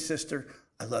 brother, hey, sister,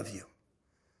 I love you.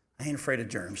 I ain't afraid of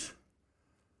germs.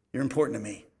 You're important to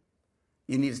me.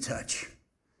 You need a touch.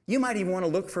 You might even want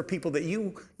to look for people that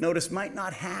you notice might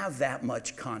not have that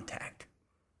much contact.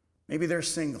 Maybe they're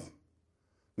single.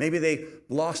 Maybe they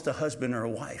lost a husband or a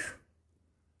wife.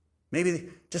 Maybe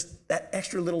just that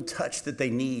extra little touch that they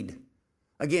need.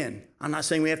 Again, I'm not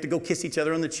saying we have to go kiss each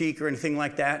other on the cheek or anything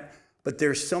like that, but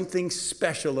there's something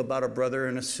special about a brother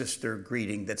and a sister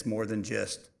greeting that's more than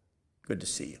just good to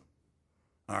see you.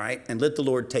 All right? And let the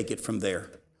Lord take it from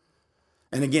there.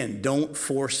 And again, don't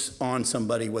force on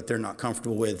somebody what they're not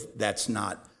comfortable with. That's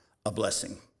not a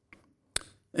blessing.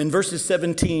 In verses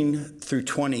 17 through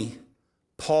 20,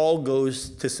 Paul goes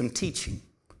to some teaching.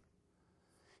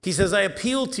 He says, I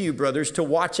appeal to you, brothers, to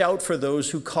watch out for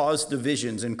those who cause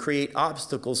divisions and create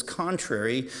obstacles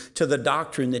contrary to the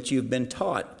doctrine that you've been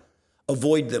taught.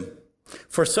 Avoid them.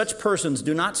 For such persons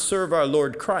do not serve our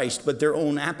Lord Christ, but their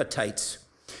own appetites.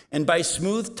 And by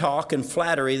smooth talk and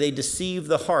flattery, they deceive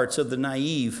the hearts of the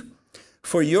naive.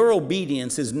 For your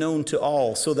obedience is known to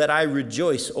all, so that I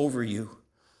rejoice over you.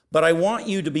 But I want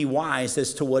you to be wise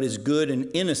as to what is good and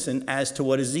innocent as to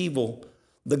what is evil.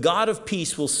 The God of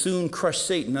peace will soon crush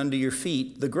Satan under your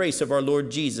feet. The grace of our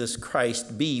Lord Jesus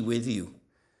Christ be with you.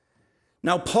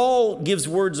 Now, Paul gives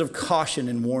words of caution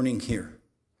and warning here.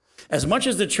 As much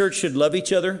as the church should love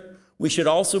each other, we should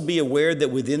also be aware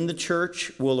that within the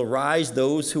church will arise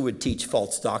those who would teach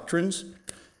false doctrines.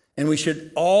 And we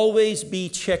should always be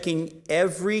checking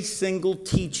every single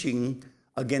teaching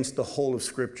against the whole of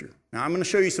Scripture. Now, I'm going to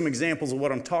show you some examples of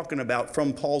what I'm talking about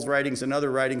from Paul's writings and other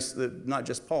writings, not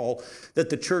just Paul, that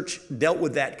the church dealt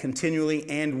with that continually,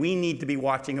 and we need to be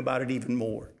watching about it even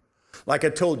more. Like I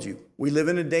told you, we live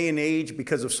in a day and age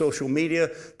because of social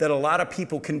media that a lot of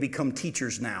people can become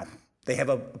teachers now. They have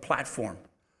a platform.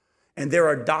 And there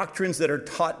are doctrines that are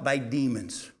taught by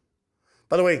demons.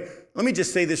 By the way, let me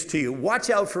just say this to you. Watch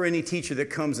out for any teacher that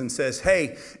comes and says,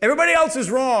 hey, everybody else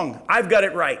is wrong. I've got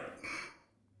it right.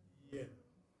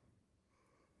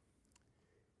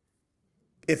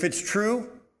 If it's true,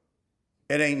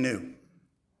 it ain't new.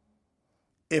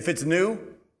 If it's new,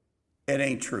 it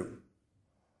ain't true.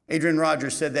 Adrian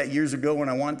Rogers said that years ago, and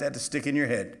I want that to stick in your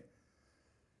head.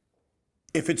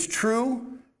 If it's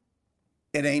true,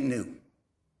 it ain't new.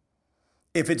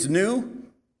 If it's new,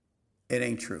 it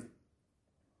ain't true.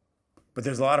 But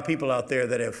there's a lot of people out there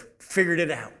that have figured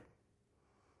it out.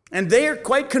 And they are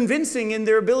quite convincing in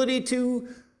their ability to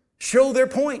show their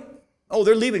point. Oh,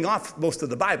 they're leaving off most of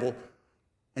the Bible.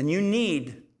 And you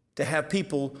need to have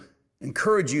people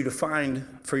encourage you to find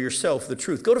for yourself the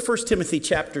truth. Go to 1 Timothy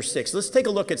chapter 6. Let's take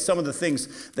a look at some of the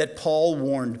things that Paul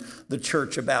warned the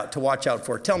church about to watch out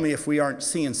for. Tell me if we aren't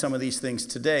seeing some of these things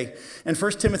today. In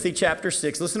 1 Timothy chapter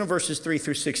 6, listen to verses 3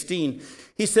 through 16.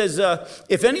 He says,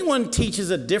 if anyone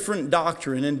teaches a different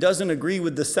doctrine and doesn't agree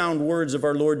with the sound words of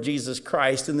our Lord Jesus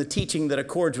Christ and the teaching that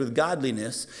accords with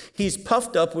godliness, he's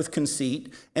puffed up with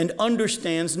conceit and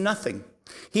understands nothing.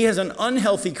 He has an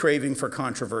unhealthy craving for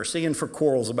controversy and for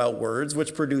quarrels about words,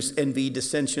 which produce envy,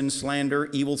 dissension, slander,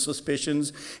 evil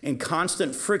suspicions, and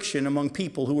constant friction among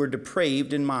people who are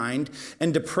depraved in mind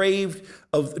and deprived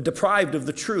of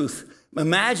the truth,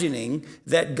 imagining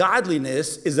that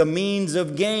godliness is a means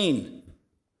of gain.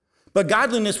 But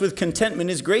godliness with contentment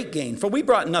is great gain, for we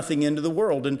brought nothing into the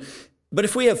world. But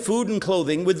if we have food and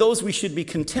clothing, with those we should be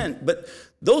content. But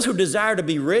those who desire to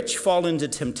be rich fall into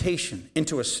temptation,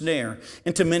 into a snare,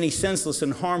 into many senseless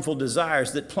and harmful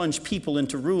desires that plunge people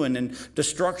into ruin and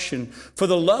destruction. For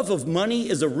the love of money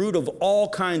is a root of all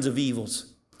kinds of evils.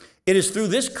 It is through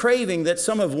this craving that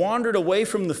some have wandered away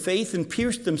from the faith and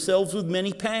pierced themselves with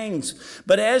many pangs.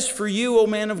 But as for you, O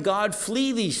man of God,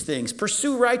 flee these things.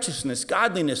 Pursue righteousness,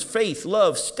 godliness, faith,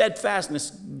 love,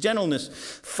 steadfastness, gentleness.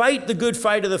 Fight the good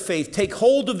fight of the faith. Take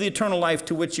hold of the eternal life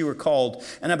to which you were called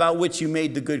and about which you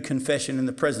made the good confession in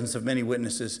the presence of many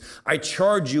witnesses. I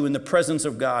charge you in the presence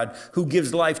of God, who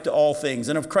gives life to all things,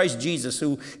 and of Christ Jesus,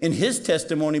 who in his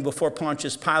testimony before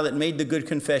Pontius Pilate made the good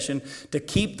confession, to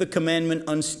keep the commandment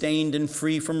unstained and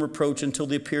free from reproach until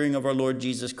the appearing of our Lord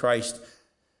Jesus Christ.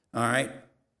 All right,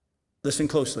 listen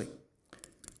closely.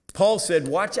 Paul said,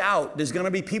 watch out. There's going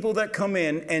to be people that come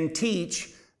in and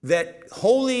teach that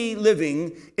holy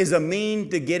living is a means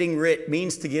to getting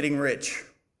rich.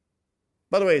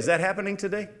 By the way, is that happening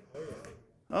today?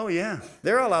 Oh, yeah.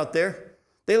 They're all out there.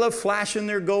 They love flashing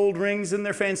their gold rings and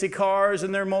their fancy cars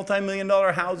and their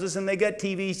multi-million-dollar houses, and they get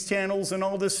TV channels and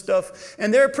all this stuff.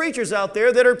 And there are preachers out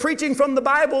there that are preaching from the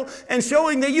Bible and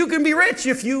showing that you can be rich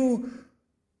if you...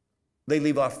 They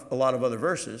leave off a lot of other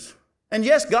verses. And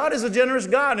yes, God is a generous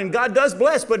God, and God does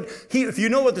bless, but if you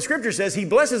know what the Scripture says, he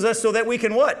blesses us so that we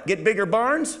can what? Get bigger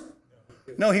barns?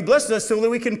 No, he blesses us so that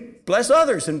we can bless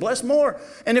others and bless more.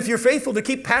 And if you're faithful to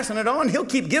keep passing it on, he'll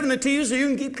keep giving it to you so you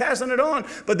can keep passing it on.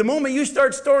 But the moment you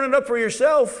start storing it up for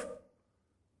yourself,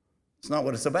 it's not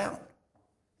what it's about.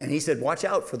 And he said, watch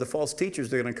out for the false teachers.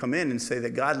 They're going to come in and say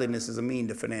that godliness is a mean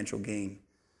to financial gain.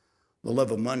 The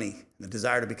love of money, the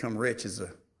desire to become rich it's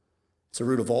a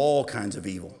root of all kinds of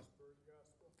evil.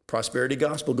 Prosperity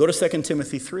gospel. Go to 2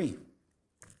 Timothy 3.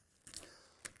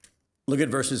 Look at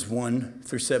verses 1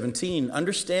 through 17.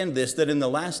 Understand this, that in the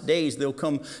last days there'll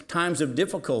come times of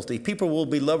difficulty. People will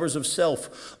be lovers of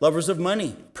self, lovers of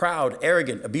money, proud,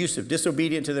 arrogant, abusive,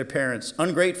 disobedient to their parents,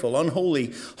 ungrateful,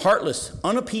 unholy, heartless,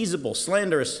 unappeasable,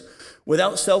 slanderous,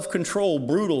 without self-control,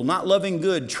 brutal, not loving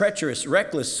good, treacherous,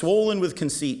 reckless, swollen with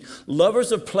conceit,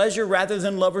 lovers of pleasure rather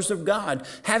than lovers of God,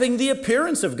 having the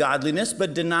appearance of godliness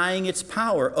but denying its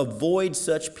power. Avoid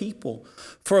such people.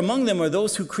 For among them are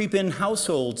those who creep in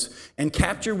households and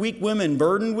capture weak women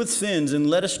burdened with sins and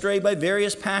led astray by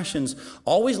various passions,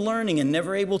 always learning and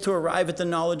never able to arrive at the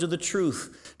knowledge of the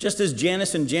truth. Just as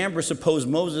Jannes and Jambres opposed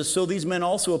Moses, so these men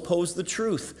also oppose the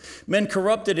truth. Men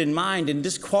corrupted in mind and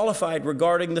disqualified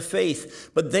regarding the faith.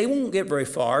 But they won't get very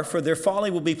far, for their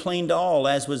folly will be plain to all,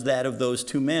 as was that of those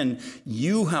two men.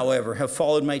 You, however, have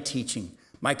followed my teaching,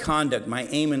 my conduct, my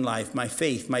aim in life, my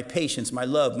faith, my patience, my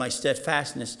love, my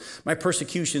steadfastness, my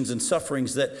persecutions and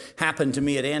sufferings that happened to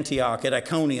me at Antioch, at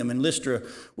Iconium, and Lystra,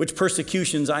 which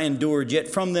persecutions I endured, yet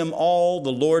from them all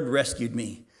the Lord rescued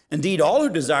me. Indeed, all who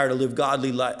desire to live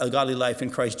a godly life in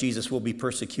Christ Jesus will be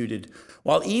persecuted,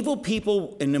 while evil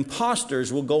people and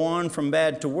impostors will go on from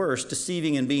bad to worse,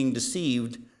 deceiving and being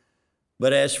deceived.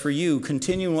 But as for you,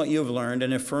 continue in what you have learned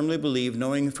and have firmly believed,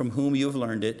 knowing from whom you have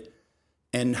learned it,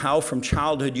 and how from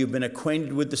childhood you've been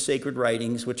acquainted with the sacred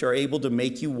writings, which are able to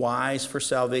make you wise for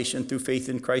salvation through faith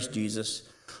in Christ Jesus.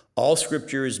 All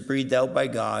scripture is breathed out by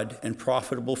God and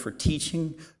profitable for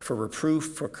teaching, for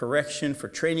reproof, for correction, for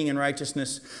training in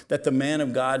righteousness, that the man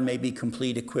of God may be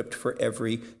complete, equipped for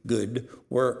every good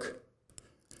work.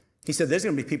 He said there's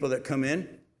going to be people that come in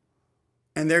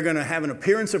and they're going to have an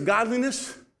appearance of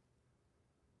godliness,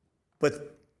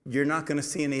 but you're not going to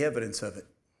see any evidence of it.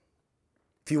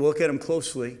 If you look at them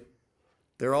closely,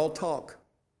 they're all talk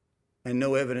and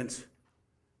no evidence.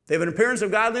 They have an appearance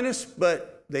of godliness,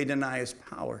 but they deny his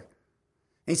power.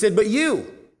 And he said, but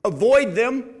you avoid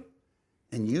them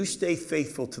and you stay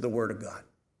faithful to the word of God.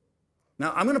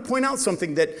 Now, I'm going to point out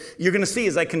something that you're going to see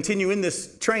as I continue in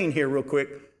this train here real quick.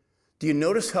 Do you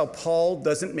notice how Paul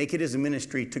doesn't make it his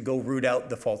ministry to go root out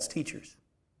the false teachers?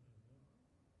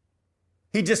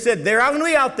 He just said, they're going to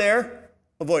be out there,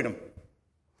 avoid them.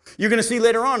 You're going to see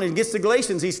later on, in gets to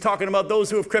Galatians, he's talking about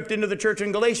those who have crept into the church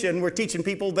in Galatia and were teaching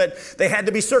people that they had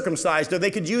to be circumcised or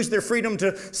they could use their freedom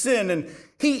to sin. And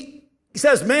he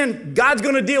says, man, God's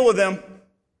going to deal with them.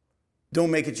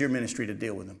 Don't make it your ministry to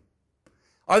deal with them.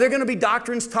 Are there going to be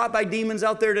doctrines taught by demons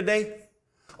out there today?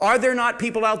 Are there not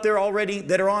people out there already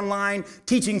that are online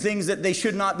teaching things that they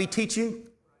should not be teaching?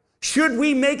 Should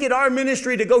we make it our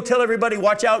ministry to go tell everybody,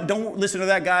 watch out, don't listen to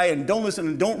that guy, and don't listen,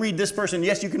 and don't read this person.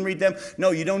 Yes, you can read them. No,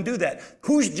 you don't do that.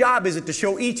 Whose job is it to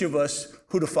show each of us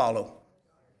who to follow?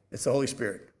 It's the Holy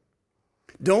Spirit.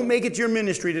 Don't make it your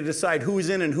ministry to decide who's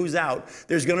in and who's out.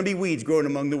 There's going to be weeds growing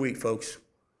among the wheat, folks.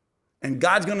 And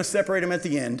God's going to separate them at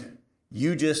the end.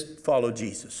 You just follow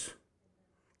Jesus.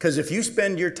 Because if you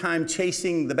spend your time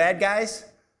chasing the bad guys,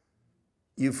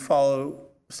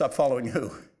 stop following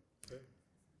who?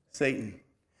 Satan.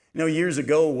 You know, years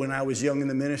ago when I was young in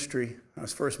the ministry, I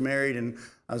was first married and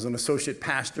I was an associate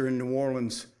pastor in New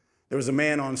Orleans. There was a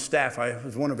man on staff. I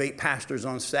was one of 8 pastors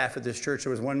on staff at this church.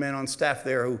 There was one man on staff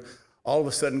there who all of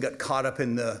a sudden got caught up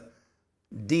in the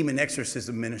demon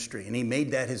exorcism ministry, and he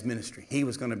made that his ministry. He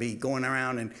was going to be going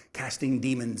around and casting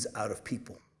demons out of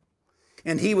people.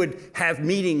 And he would have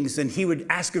meetings, and he would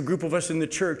ask a group of us in the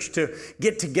church to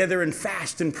get together and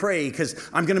fast and pray, because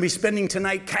I'm going to be spending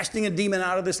tonight casting a demon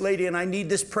out of this lady, and I need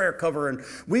this prayer cover. And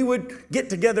we would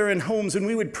get together in homes, and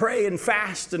we would pray and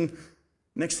fast. And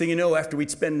next thing you know, after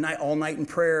we'd spend all night in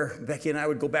prayer, Becky and I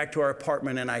would go back to our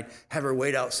apartment, and I'd have her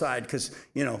wait outside because,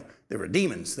 you know, there were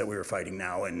demons that we were fighting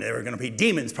now, and there were going to be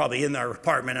demons probably in our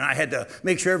apartment, and I had to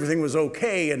make sure everything was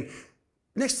okay. And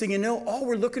next thing you know, all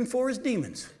we're looking for is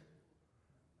demons.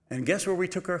 And guess who we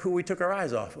took our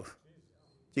eyes off of?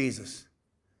 Jesus.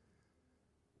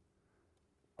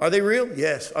 Are they real?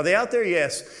 Yes. Are they out there?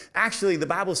 Yes. Actually, the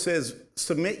Bible says,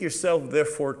 submit yourself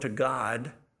therefore to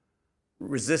God,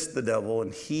 resist the devil,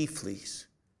 and he flees.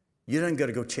 You don't got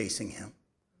to go chasing him.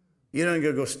 You don't got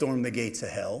to go storm the gates of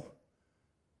hell.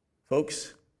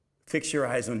 Folks, fix your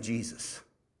eyes on Jesus.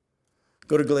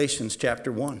 Go to Galatians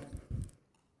chapter 1.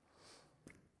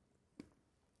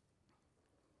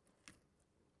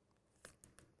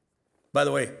 By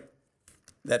the way,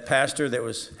 that pastor that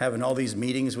was having all these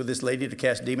meetings with this lady to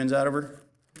cast demons out of her,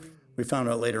 we found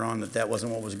out later on that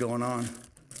wasn't what was going on.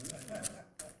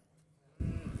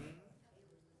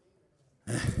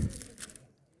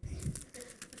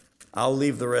 I'll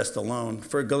leave the rest alone.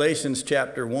 For Galatians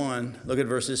chapter 1, look at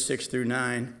verses 6 through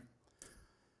 9.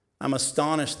 I'm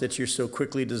astonished that you're so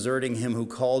quickly deserting him who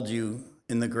called you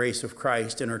in the grace of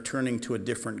Christ and are turning to a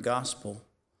different gospel.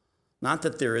 Not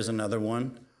that there is another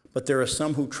one, but there are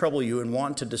some who trouble you and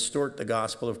want to distort the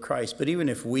gospel of Christ. But even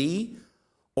if we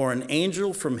or an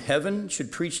angel from heaven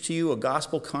should preach to you a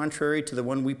gospel contrary to the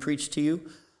one we preach to you,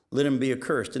 let him be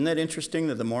accursed. Isn't that interesting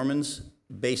that the Mormons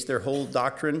base their whole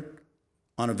doctrine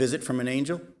on a visit from an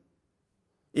angel?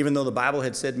 Even though the Bible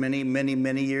had said many, many,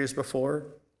 many years before,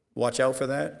 watch out for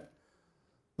that.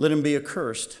 Let him be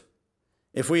accursed.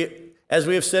 As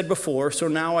we have said before, so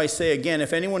now I say again,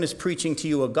 if anyone is preaching to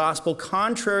you a gospel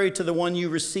contrary to the one you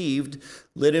received,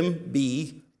 let him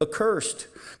be accursed.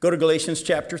 Go to Galatians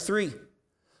chapter 3.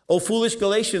 O foolish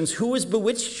Galatians, who has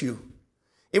bewitched you?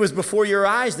 It was before your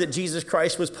eyes that Jesus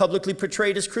Christ was publicly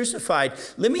portrayed as crucified.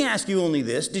 Let me ask you only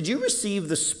this. Did you receive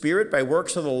the Spirit by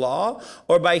works of the law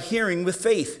or by hearing with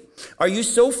faith? Are you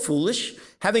so foolish?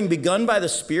 Having begun by the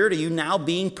Spirit, are you now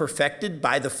being perfected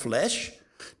by the flesh?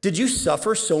 Did you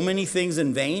suffer so many things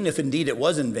in vain, if indeed it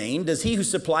was in vain? Does he who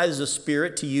supplies the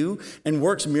Spirit to you and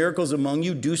works miracles among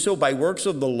you do so by works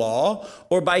of the law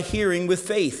or by hearing with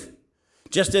faith?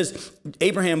 Just as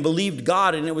Abraham believed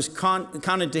God and it was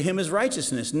counted to him as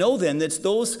righteousness. Know then that it's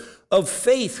those of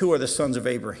faith who are the sons of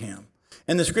Abraham.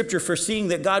 And the scripture, foreseeing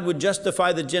that God would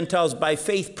justify the Gentiles by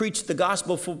faith, preached the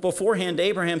gospel beforehand to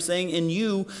Abraham, saying, in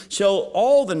you shall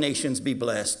all the nations be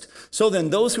blessed. So then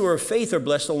those who are of faith are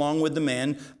blessed along with the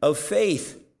man of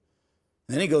faith.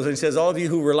 And then he goes and says, all of you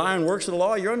who rely on works of the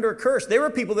law, you're under a curse. There were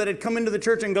people that had come into the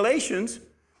church in Galatians,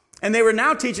 and they were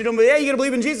now teaching them, yeah, you got to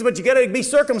believe in Jesus, but you got to be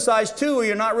circumcised too, or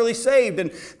you're not really saved.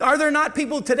 And are there not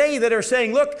people today that are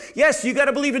saying, look, yes, you got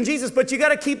to believe in Jesus, but you got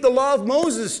to keep the law of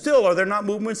Moses still? Are there not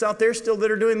movements out there still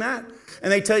that are doing that?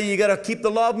 And they tell you got to keep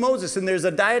the law of Moses, and there's a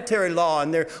dietary law,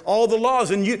 and all the laws,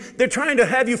 and they're trying to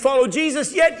have you follow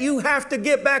Jesus, yet you have to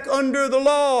get back under the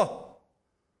law.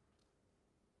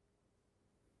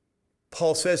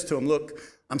 Paul says to him, look,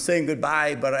 I'm saying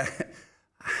goodbye, but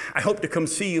I hope to come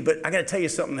see you, but I got to tell you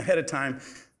something ahead of time.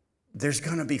 There's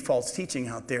going to be false teaching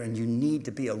out there, and you need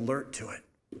to be alert to it.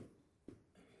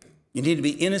 You need to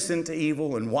be innocent to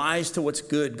evil and wise to what's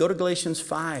good. Go to Galatians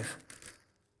 5.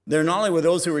 There not only were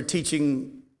those who were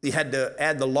teaching you had to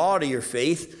add the law to your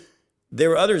faith, there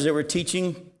were others that were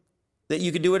teaching that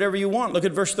you could do whatever you want. Look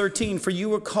at verse 13. For you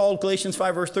were called, Galatians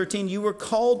 5, verse 13, you were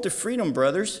called to freedom,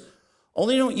 brothers.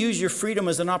 Only don't use your freedom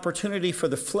as an opportunity for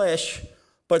the flesh,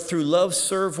 but through love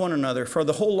serve one another. For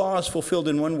the whole law is fulfilled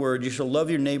in one word, you shall love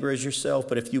your neighbor as yourself.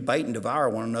 But if you bite and devour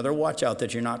one another, watch out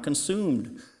that you're not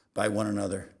consumed by one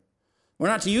another. We're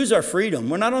not to use our freedom.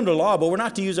 We're not under law, but we're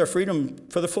not to use our freedom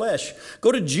for the flesh.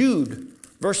 Go to Jude,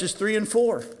 verses 3 and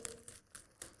 4.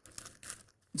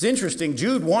 It's interesting.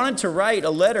 Jude wanted to write a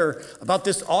letter about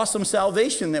this awesome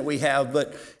salvation that we have,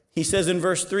 but he says in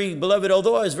verse 3, Beloved,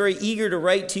 although I was very eager to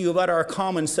write to you about our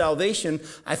common salvation,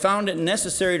 I found it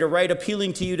necessary to write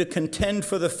appealing to you to contend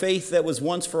for the faith that was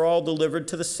once for all delivered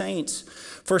to the saints.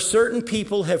 For certain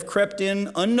people have crept in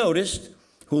unnoticed,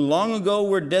 who long ago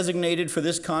were designated for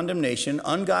this condemnation,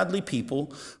 ungodly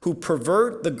people who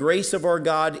pervert the grace of our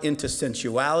God into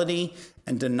sensuality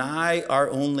and deny our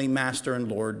only Master and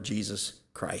Lord, Jesus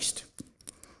Christ.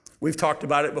 We've talked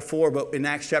about it before, but in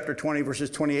Acts chapter 20, verses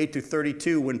 28 to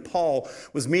 32, when Paul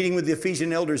was meeting with the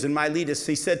Ephesian elders in Miletus,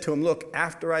 he said to them, look,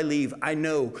 after I leave,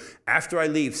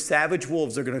 savage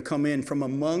wolves are going to come in from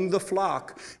among the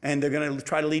flock, and they're going to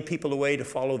try to lead people away to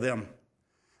follow them.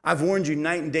 I've warned you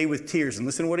night and day with tears. And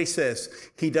listen to what he says.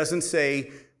 He doesn't say,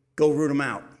 go root them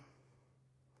out.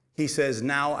 He says,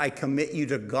 now I commit you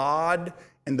to God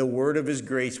and the word of his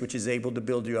grace, which is able to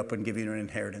build you up and give you an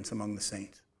inheritance among the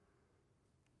saints.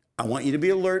 I want you to be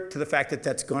alert to the fact that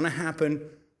that's going to happen.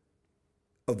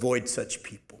 Avoid such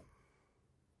people.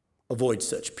 Avoid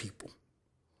such people.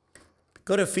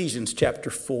 Go to Ephesians chapter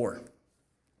 4.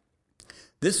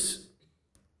 This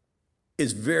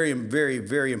is very, very,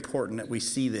 very important that we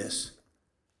see this.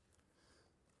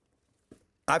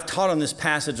 I've taught on this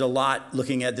passage a lot,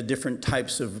 looking at the different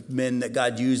types of men that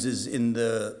God uses in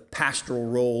the pastoral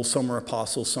role. Some are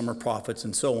apostles, some are prophets,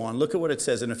 and so on. Look at what it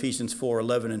says in Ephesians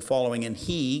 4:11 and following. And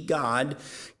he, God,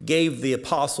 gave the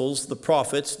apostles, the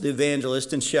prophets, the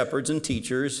evangelists, and shepherds and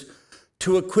teachers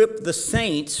to equip the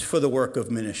saints for the work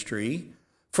of ministry,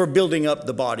 for building up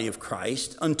the body of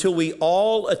Christ, until we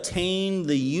all attain to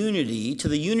the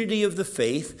unity of the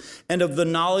faith and of the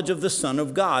knowledge of the Son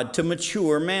of God, to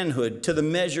mature manhood, to the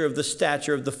measure of the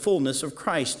stature of the fullness of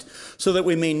Christ, so that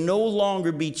we may no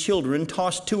longer be children,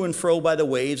 tossed to and fro by the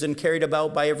waves and carried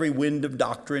about by every wind of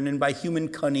doctrine and by human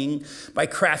cunning, by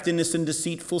craftiness and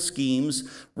deceitful schemes.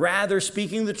 Rather,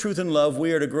 speaking the truth in love,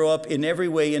 we are to grow up in every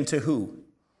way into who?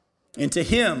 Into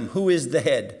him who is the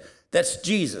head. That's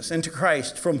Jesus, and to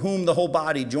Christ, from whom the whole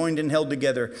body, joined and held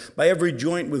together by every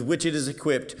joint with which it is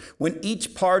equipped, when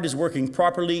each part is working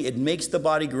properly, it makes the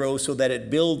body grow so that it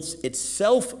builds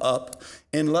itself up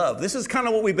in love. This is kind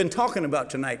of what we've been talking about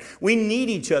tonight. We need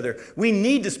each other. We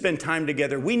need to spend time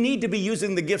together. We need to be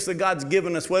using the gifts that God's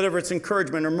given us, whether it's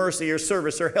encouragement or mercy or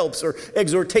service or helps or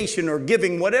exhortation or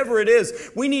giving, whatever it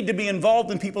is. We need to be involved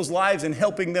in people's lives and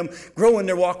helping them grow in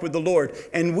their walk with the Lord.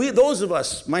 And those of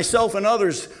us, myself and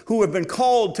others who have been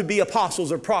called to be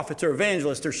apostles or prophets or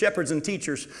evangelists or shepherds and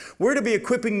teachers, we're to be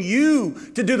equipping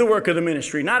you to do the work of the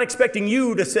ministry, not expecting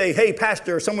you to say, hey,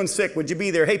 pastor, someone's sick, would you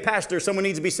be there? Hey, pastor, someone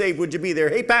needs to be saved, would you be there?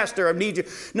 Hey, pastor, I need you.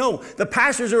 No, the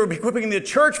pastors are equipping the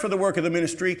church for the work of the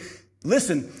ministry.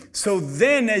 Listen, so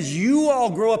then as you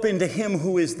all grow up into him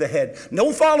who is the head,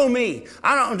 don't follow me.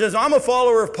 I'm a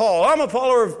follower of Paul. I'm a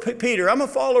follower of Peter. I'm a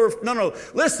follower of, no.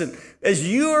 Listen, as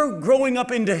you're growing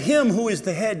up into him who is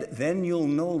the head, then you'll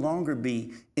no longer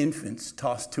be infants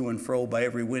tossed to and fro by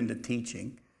every wind of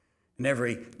teaching and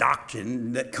every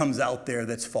doctrine that comes out there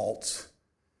that's false.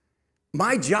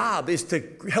 My job is to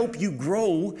help you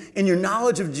grow in your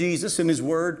knowledge of Jesus and his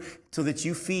word so that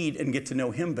you feed and get to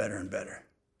know him better and better.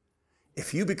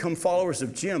 If you become followers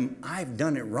of Jim, I've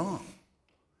done it wrong.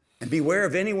 And beware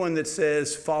of anyone that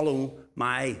says, follow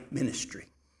my ministry.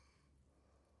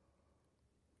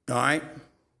 All right?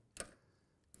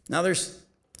 Now there's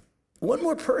one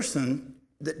more person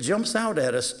that jumps out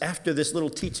at us after this little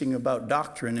teaching about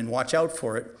doctrine, and watch out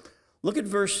for it. Look at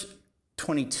verse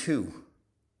 22.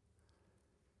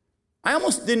 I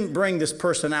almost didn't bring this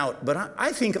person out, but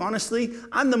I think, honestly,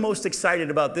 I'm the most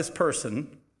excited about this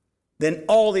person than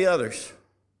all the others.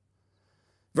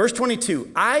 Verse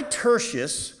 22, I,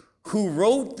 Tertius, who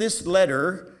wrote this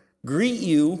letter, greet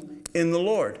you in the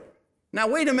Lord. Now,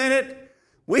 wait a minute.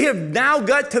 We have now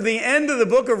got to the end of the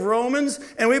book of Romans,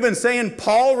 and we've been saying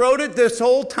Paul wrote it this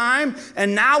whole time,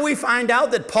 and now we find out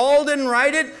that Paul didn't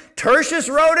write it, Tertius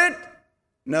wrote it?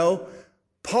 No,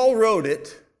 Paul wrote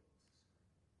it.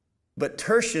 But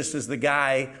Tertius is the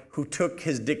guy who took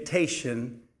his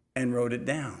dictation and wrote it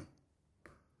down.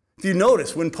 If you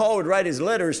notice, when Paul would write his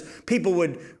letters, people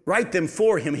would write them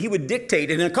for him. He would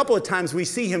dictate. And a couple of times we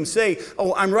see him say,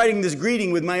 oh, I'm writing this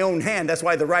greeting with my own hand. That's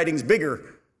why the writing's bigger.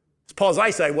 Paul's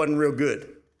eyesight wasn't real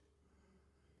good.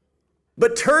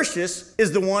 But Tertius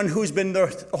is the one who's been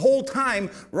the whole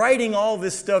time writing all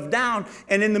this stuff down.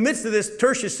 And in the midst of this,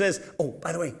 Tertius says, oh,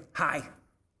 by the way, hi.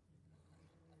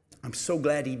 I'm so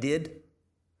glad he did,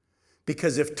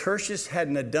 because if Tertius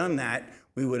hadn't have done that,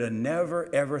 we would have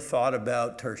never, ever thought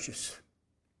about Tertius.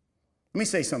 Let me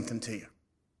say something to you.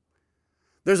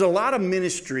 There's a lot of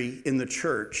ministry in the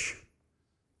church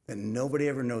that nobody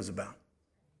ever knows about.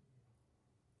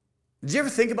 Did you ever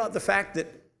think about the fact that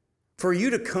for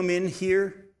you to come in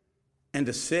here and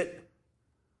to sit,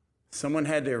 someone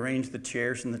had to arrange the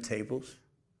chairs and the tables,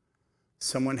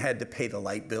 someone had to pay the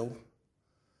light bill,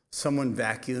 someone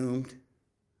vacuumed.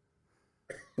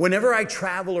 Whenever I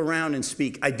travel around and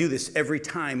speak, I do this every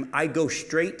time. I go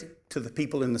straight to the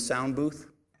people in the sound booth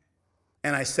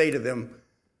and I say to them,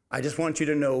 I just want you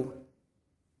to know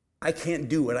I can't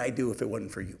do what I do if it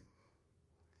wasn't for you.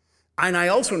 And I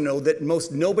also know that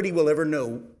nobody will ever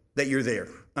know that you're there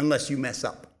unless you mess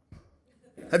up.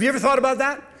 Have you ever thought about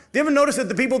that? Have you ever noticed that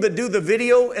the people that do the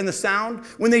video and the sound,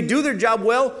 when they do their job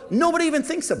well, nobody even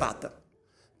thinks about them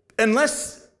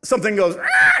unless something goes,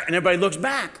 and everybody looks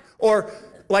back. Or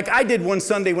like I did one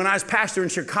Sunday when I was pastor in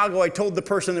Chicago, I told the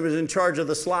person that was in charge of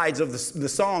the slides of the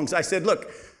songs, I said,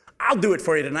 look, I'll do it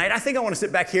for you tonight. I think I want to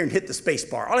sit back here and hit the space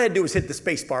bar. All I had to do was hit the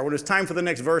space bar. When it was time for the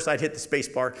next verse, I'd hit the space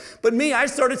bar. But me, I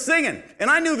started singing,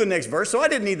 and I knew the next verse, so I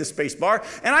didn't need the space bar.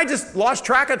 And I just lost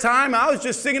track of time. I was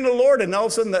just singing to the Lord, and all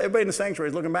of a sudden, everybody in the sanctuary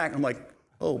is looking back. I'm like,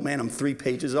 oh man, I'm 3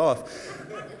 pages off.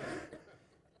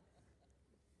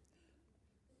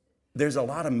 There's a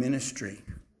lot of ministry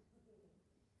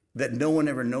that no one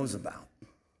ever knows about,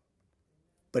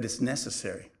 but it's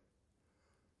necessary.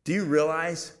 Do you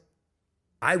realize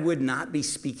I would not be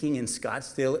speaking in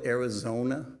Scottsdale,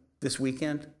 Arizona this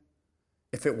weekend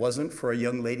if it wasn't for a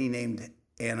young lady named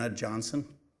Anna Johnson,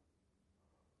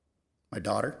 my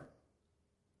daughter,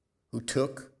 who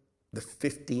took the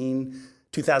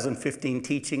 2015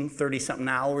 teaching, 30-something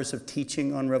hours of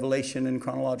teaching on Revelation in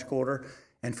chronological order,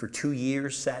 and for 2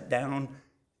 years sat down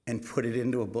and put it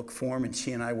into a book form. And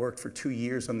she and I worked for 2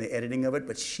 years on the editing of it,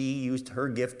 but she used her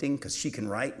gifting, because she can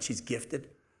write, she's gifted,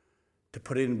 to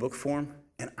put it in book form.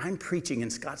 And I'm preaching in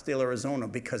Scottsdale, Arizona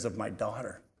because of my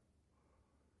daughter.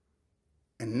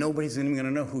 And nobody's even going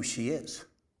to know who she is.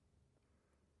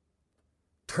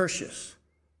 Tertius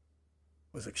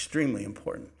was extremely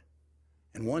important.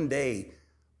 And one day,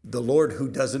 the Lord, who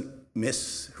doesn't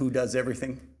miss, who does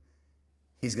everything,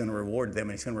 he's going to reward them,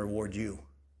 and he's going to reward you.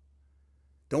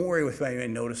 Don't worry if anybody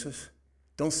notices.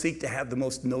 Don't seek to have the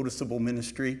most noticeable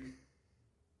ministry.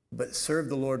 but serve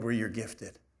the Lord where you're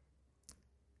gifted.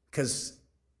 Because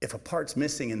if a part's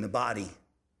missing in the body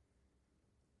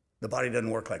doesn't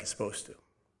work like it's supposed to.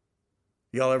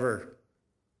 Y'all ever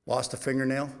lost a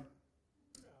fingernail?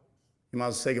 You might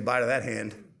as well say goodbye to that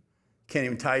hand. Can't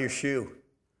even tie your shoe.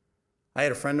 I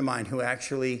had a friend of mine who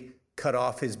actually cut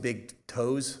off his big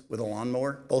toes with a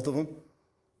lawnmower, both of them.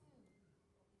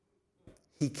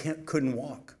 He couldn't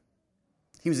walk.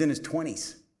 He was in his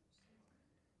 20s.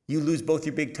 You lose both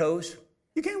your big toes,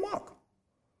 you can't walk.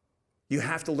 You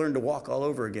have to learn to walk all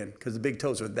over again because the big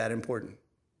toes are that important.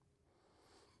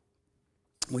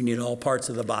 We need all parts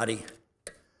of the body.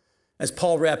 As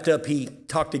Paul wrapped up, he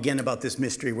talked again about this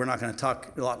mystery. We're not going to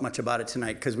talk much about it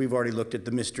tonight because we've already looked at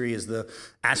the mystery as the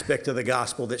aspect of the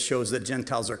gospel that shows that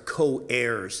Gentiles are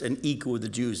co-heirs and equal with the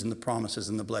Jews in the promises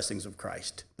and the blessings of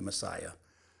Christ, the Messiah.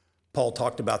 Paul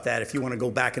talked about that. If you want to go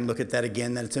back and look at that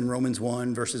again, that it's in Romans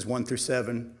 1, verses 1 through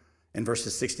 7, and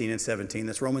verses 16 and 17.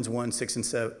 That's Romans 1,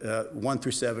 1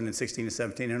 through 7, and 16 and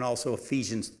 17, and also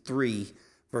Ephesians 3,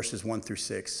 verses 1 through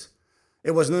 6.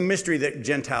 It wasn't a mystery that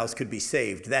Gentiles could be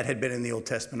saved. That had been in the Old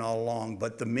Testament all along,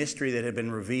 but the mystery that had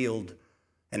been revealed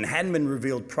and hadn't been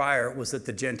revealed prior was that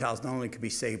the Gentiles not only could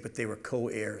be saved, but they were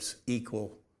co-heirs,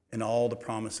 equal in all the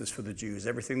promises for the Jews.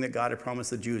 Everything that God had promised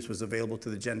the Jews was available to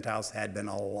the Gentiles, had been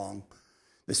all along.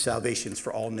 The salvations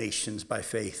for all nations by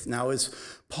faith. Now, as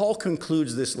Paul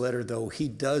concludes this letter, though, he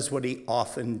does what he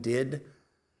often did,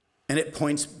 and it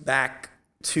points back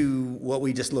to what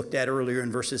we just looked at earlier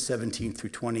in verses 17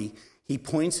 through 20. He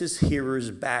points his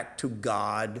hearers back to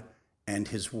God and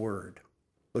his word.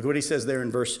 Look at what he says there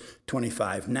in verse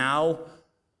 25. Now,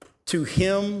 to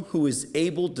him who is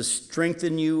able to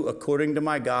strengthen you according to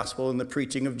my gospel and the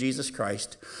preaching of Jesus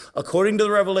Christ, according to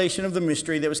the revelation of the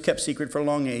mystery that was kept secret for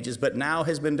long ages, but now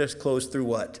has been disclosed through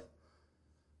what?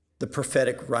 The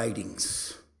prophetic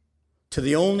writings. To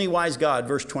the only wise God,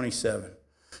 verse 27.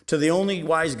 To the only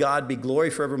wise God be glory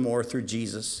forevermore through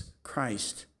Jesus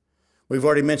Christ. We've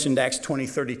already mentioned Acts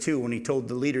 20:32 when he told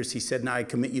the leaders, he said, now I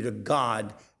commit you to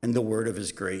God and the word of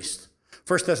his grace.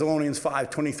 1 Thessalonians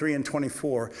 5:23 and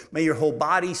 24. May your whole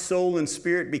body, soul, and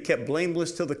spirit be kept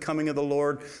blameless till the coming of the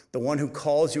Lord. The one who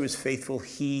calls you is faithful.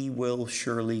 He will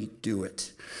surely do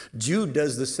it. Jude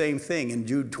does the same thing in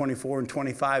Jude 24 and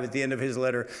 25 at the end of his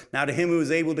letter. Now to him who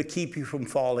is able to keep you from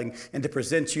falling and to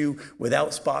present you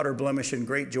without spot or blemish in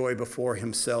great joy before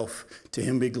himself. To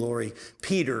him be glory.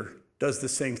 Peter does the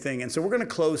same thing. And so we're going to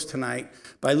close tonight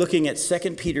by looking at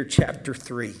 2 Peter chapter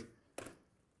 3.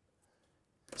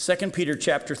 2 Peter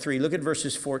chapter 3, look at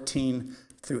verses 14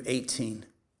 through 18.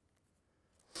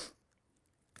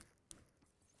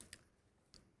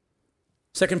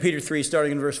 Second Peter 3,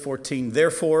 starting in verse 14.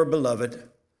 Therefore, beloved,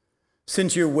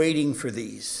 since you're waiting for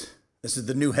these, this is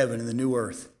the new heaven and the new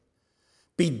earth,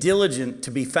 be diligent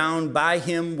to be found by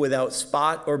him without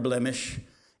spot or blemish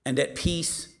and at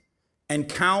peace, and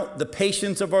count the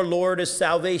patience of our Lord as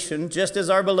salvation, just as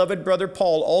our beloved brother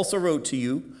Paul also wrote to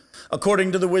you,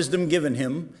 according to the wisdom given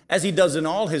him, as he does in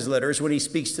all his letters when he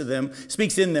speaks in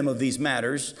them of these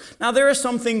matters. Now there are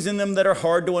some things in them that are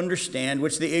hard to understand,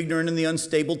 which the ignorant and the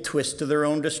unstable twist to their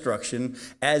own destruction,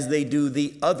 as they do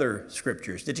the other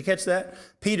scriptures. Did you catch that?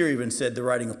 Peter even said the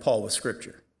writing of Paul was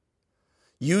scripture.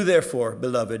 You therefore,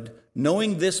 beloved,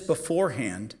 knowing this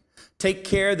beforehand, take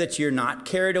care that you're not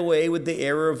carried away with the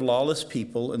error of lawless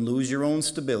people and lose your own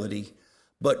stability,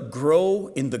 but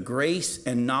grow in the grace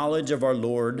and knowledge of our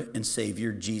Lord and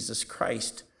Savior, Jesus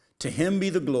Christ. To him be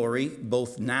the glory,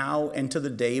 both now and to the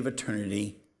day of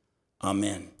eternity.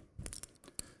 Amen.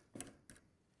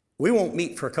 We won't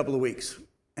meet for a couple of weeks,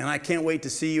 and I can't wait to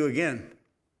see you again.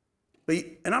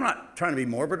 And I'm not trying to be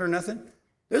morbid or nothing.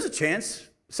 There's a chance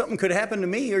something could happen to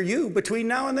me or you between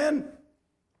now and then.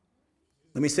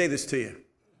 Let me say this to you.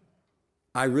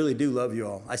 I really do love you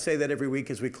all. I say that every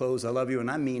week as we close. I love you, and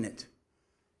I mean it.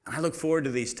 And I look forward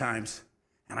to these times.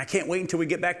 And I can't wait until we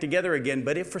get back together again.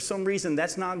 But if for some reason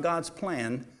that's not God's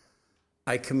plan,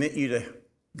 I commit you to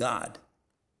God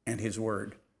and his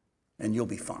word, and you'll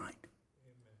be fine. Amen.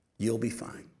 You'll be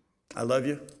fine. I love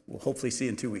you. We'll hopefully see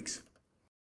you in 2 weeks.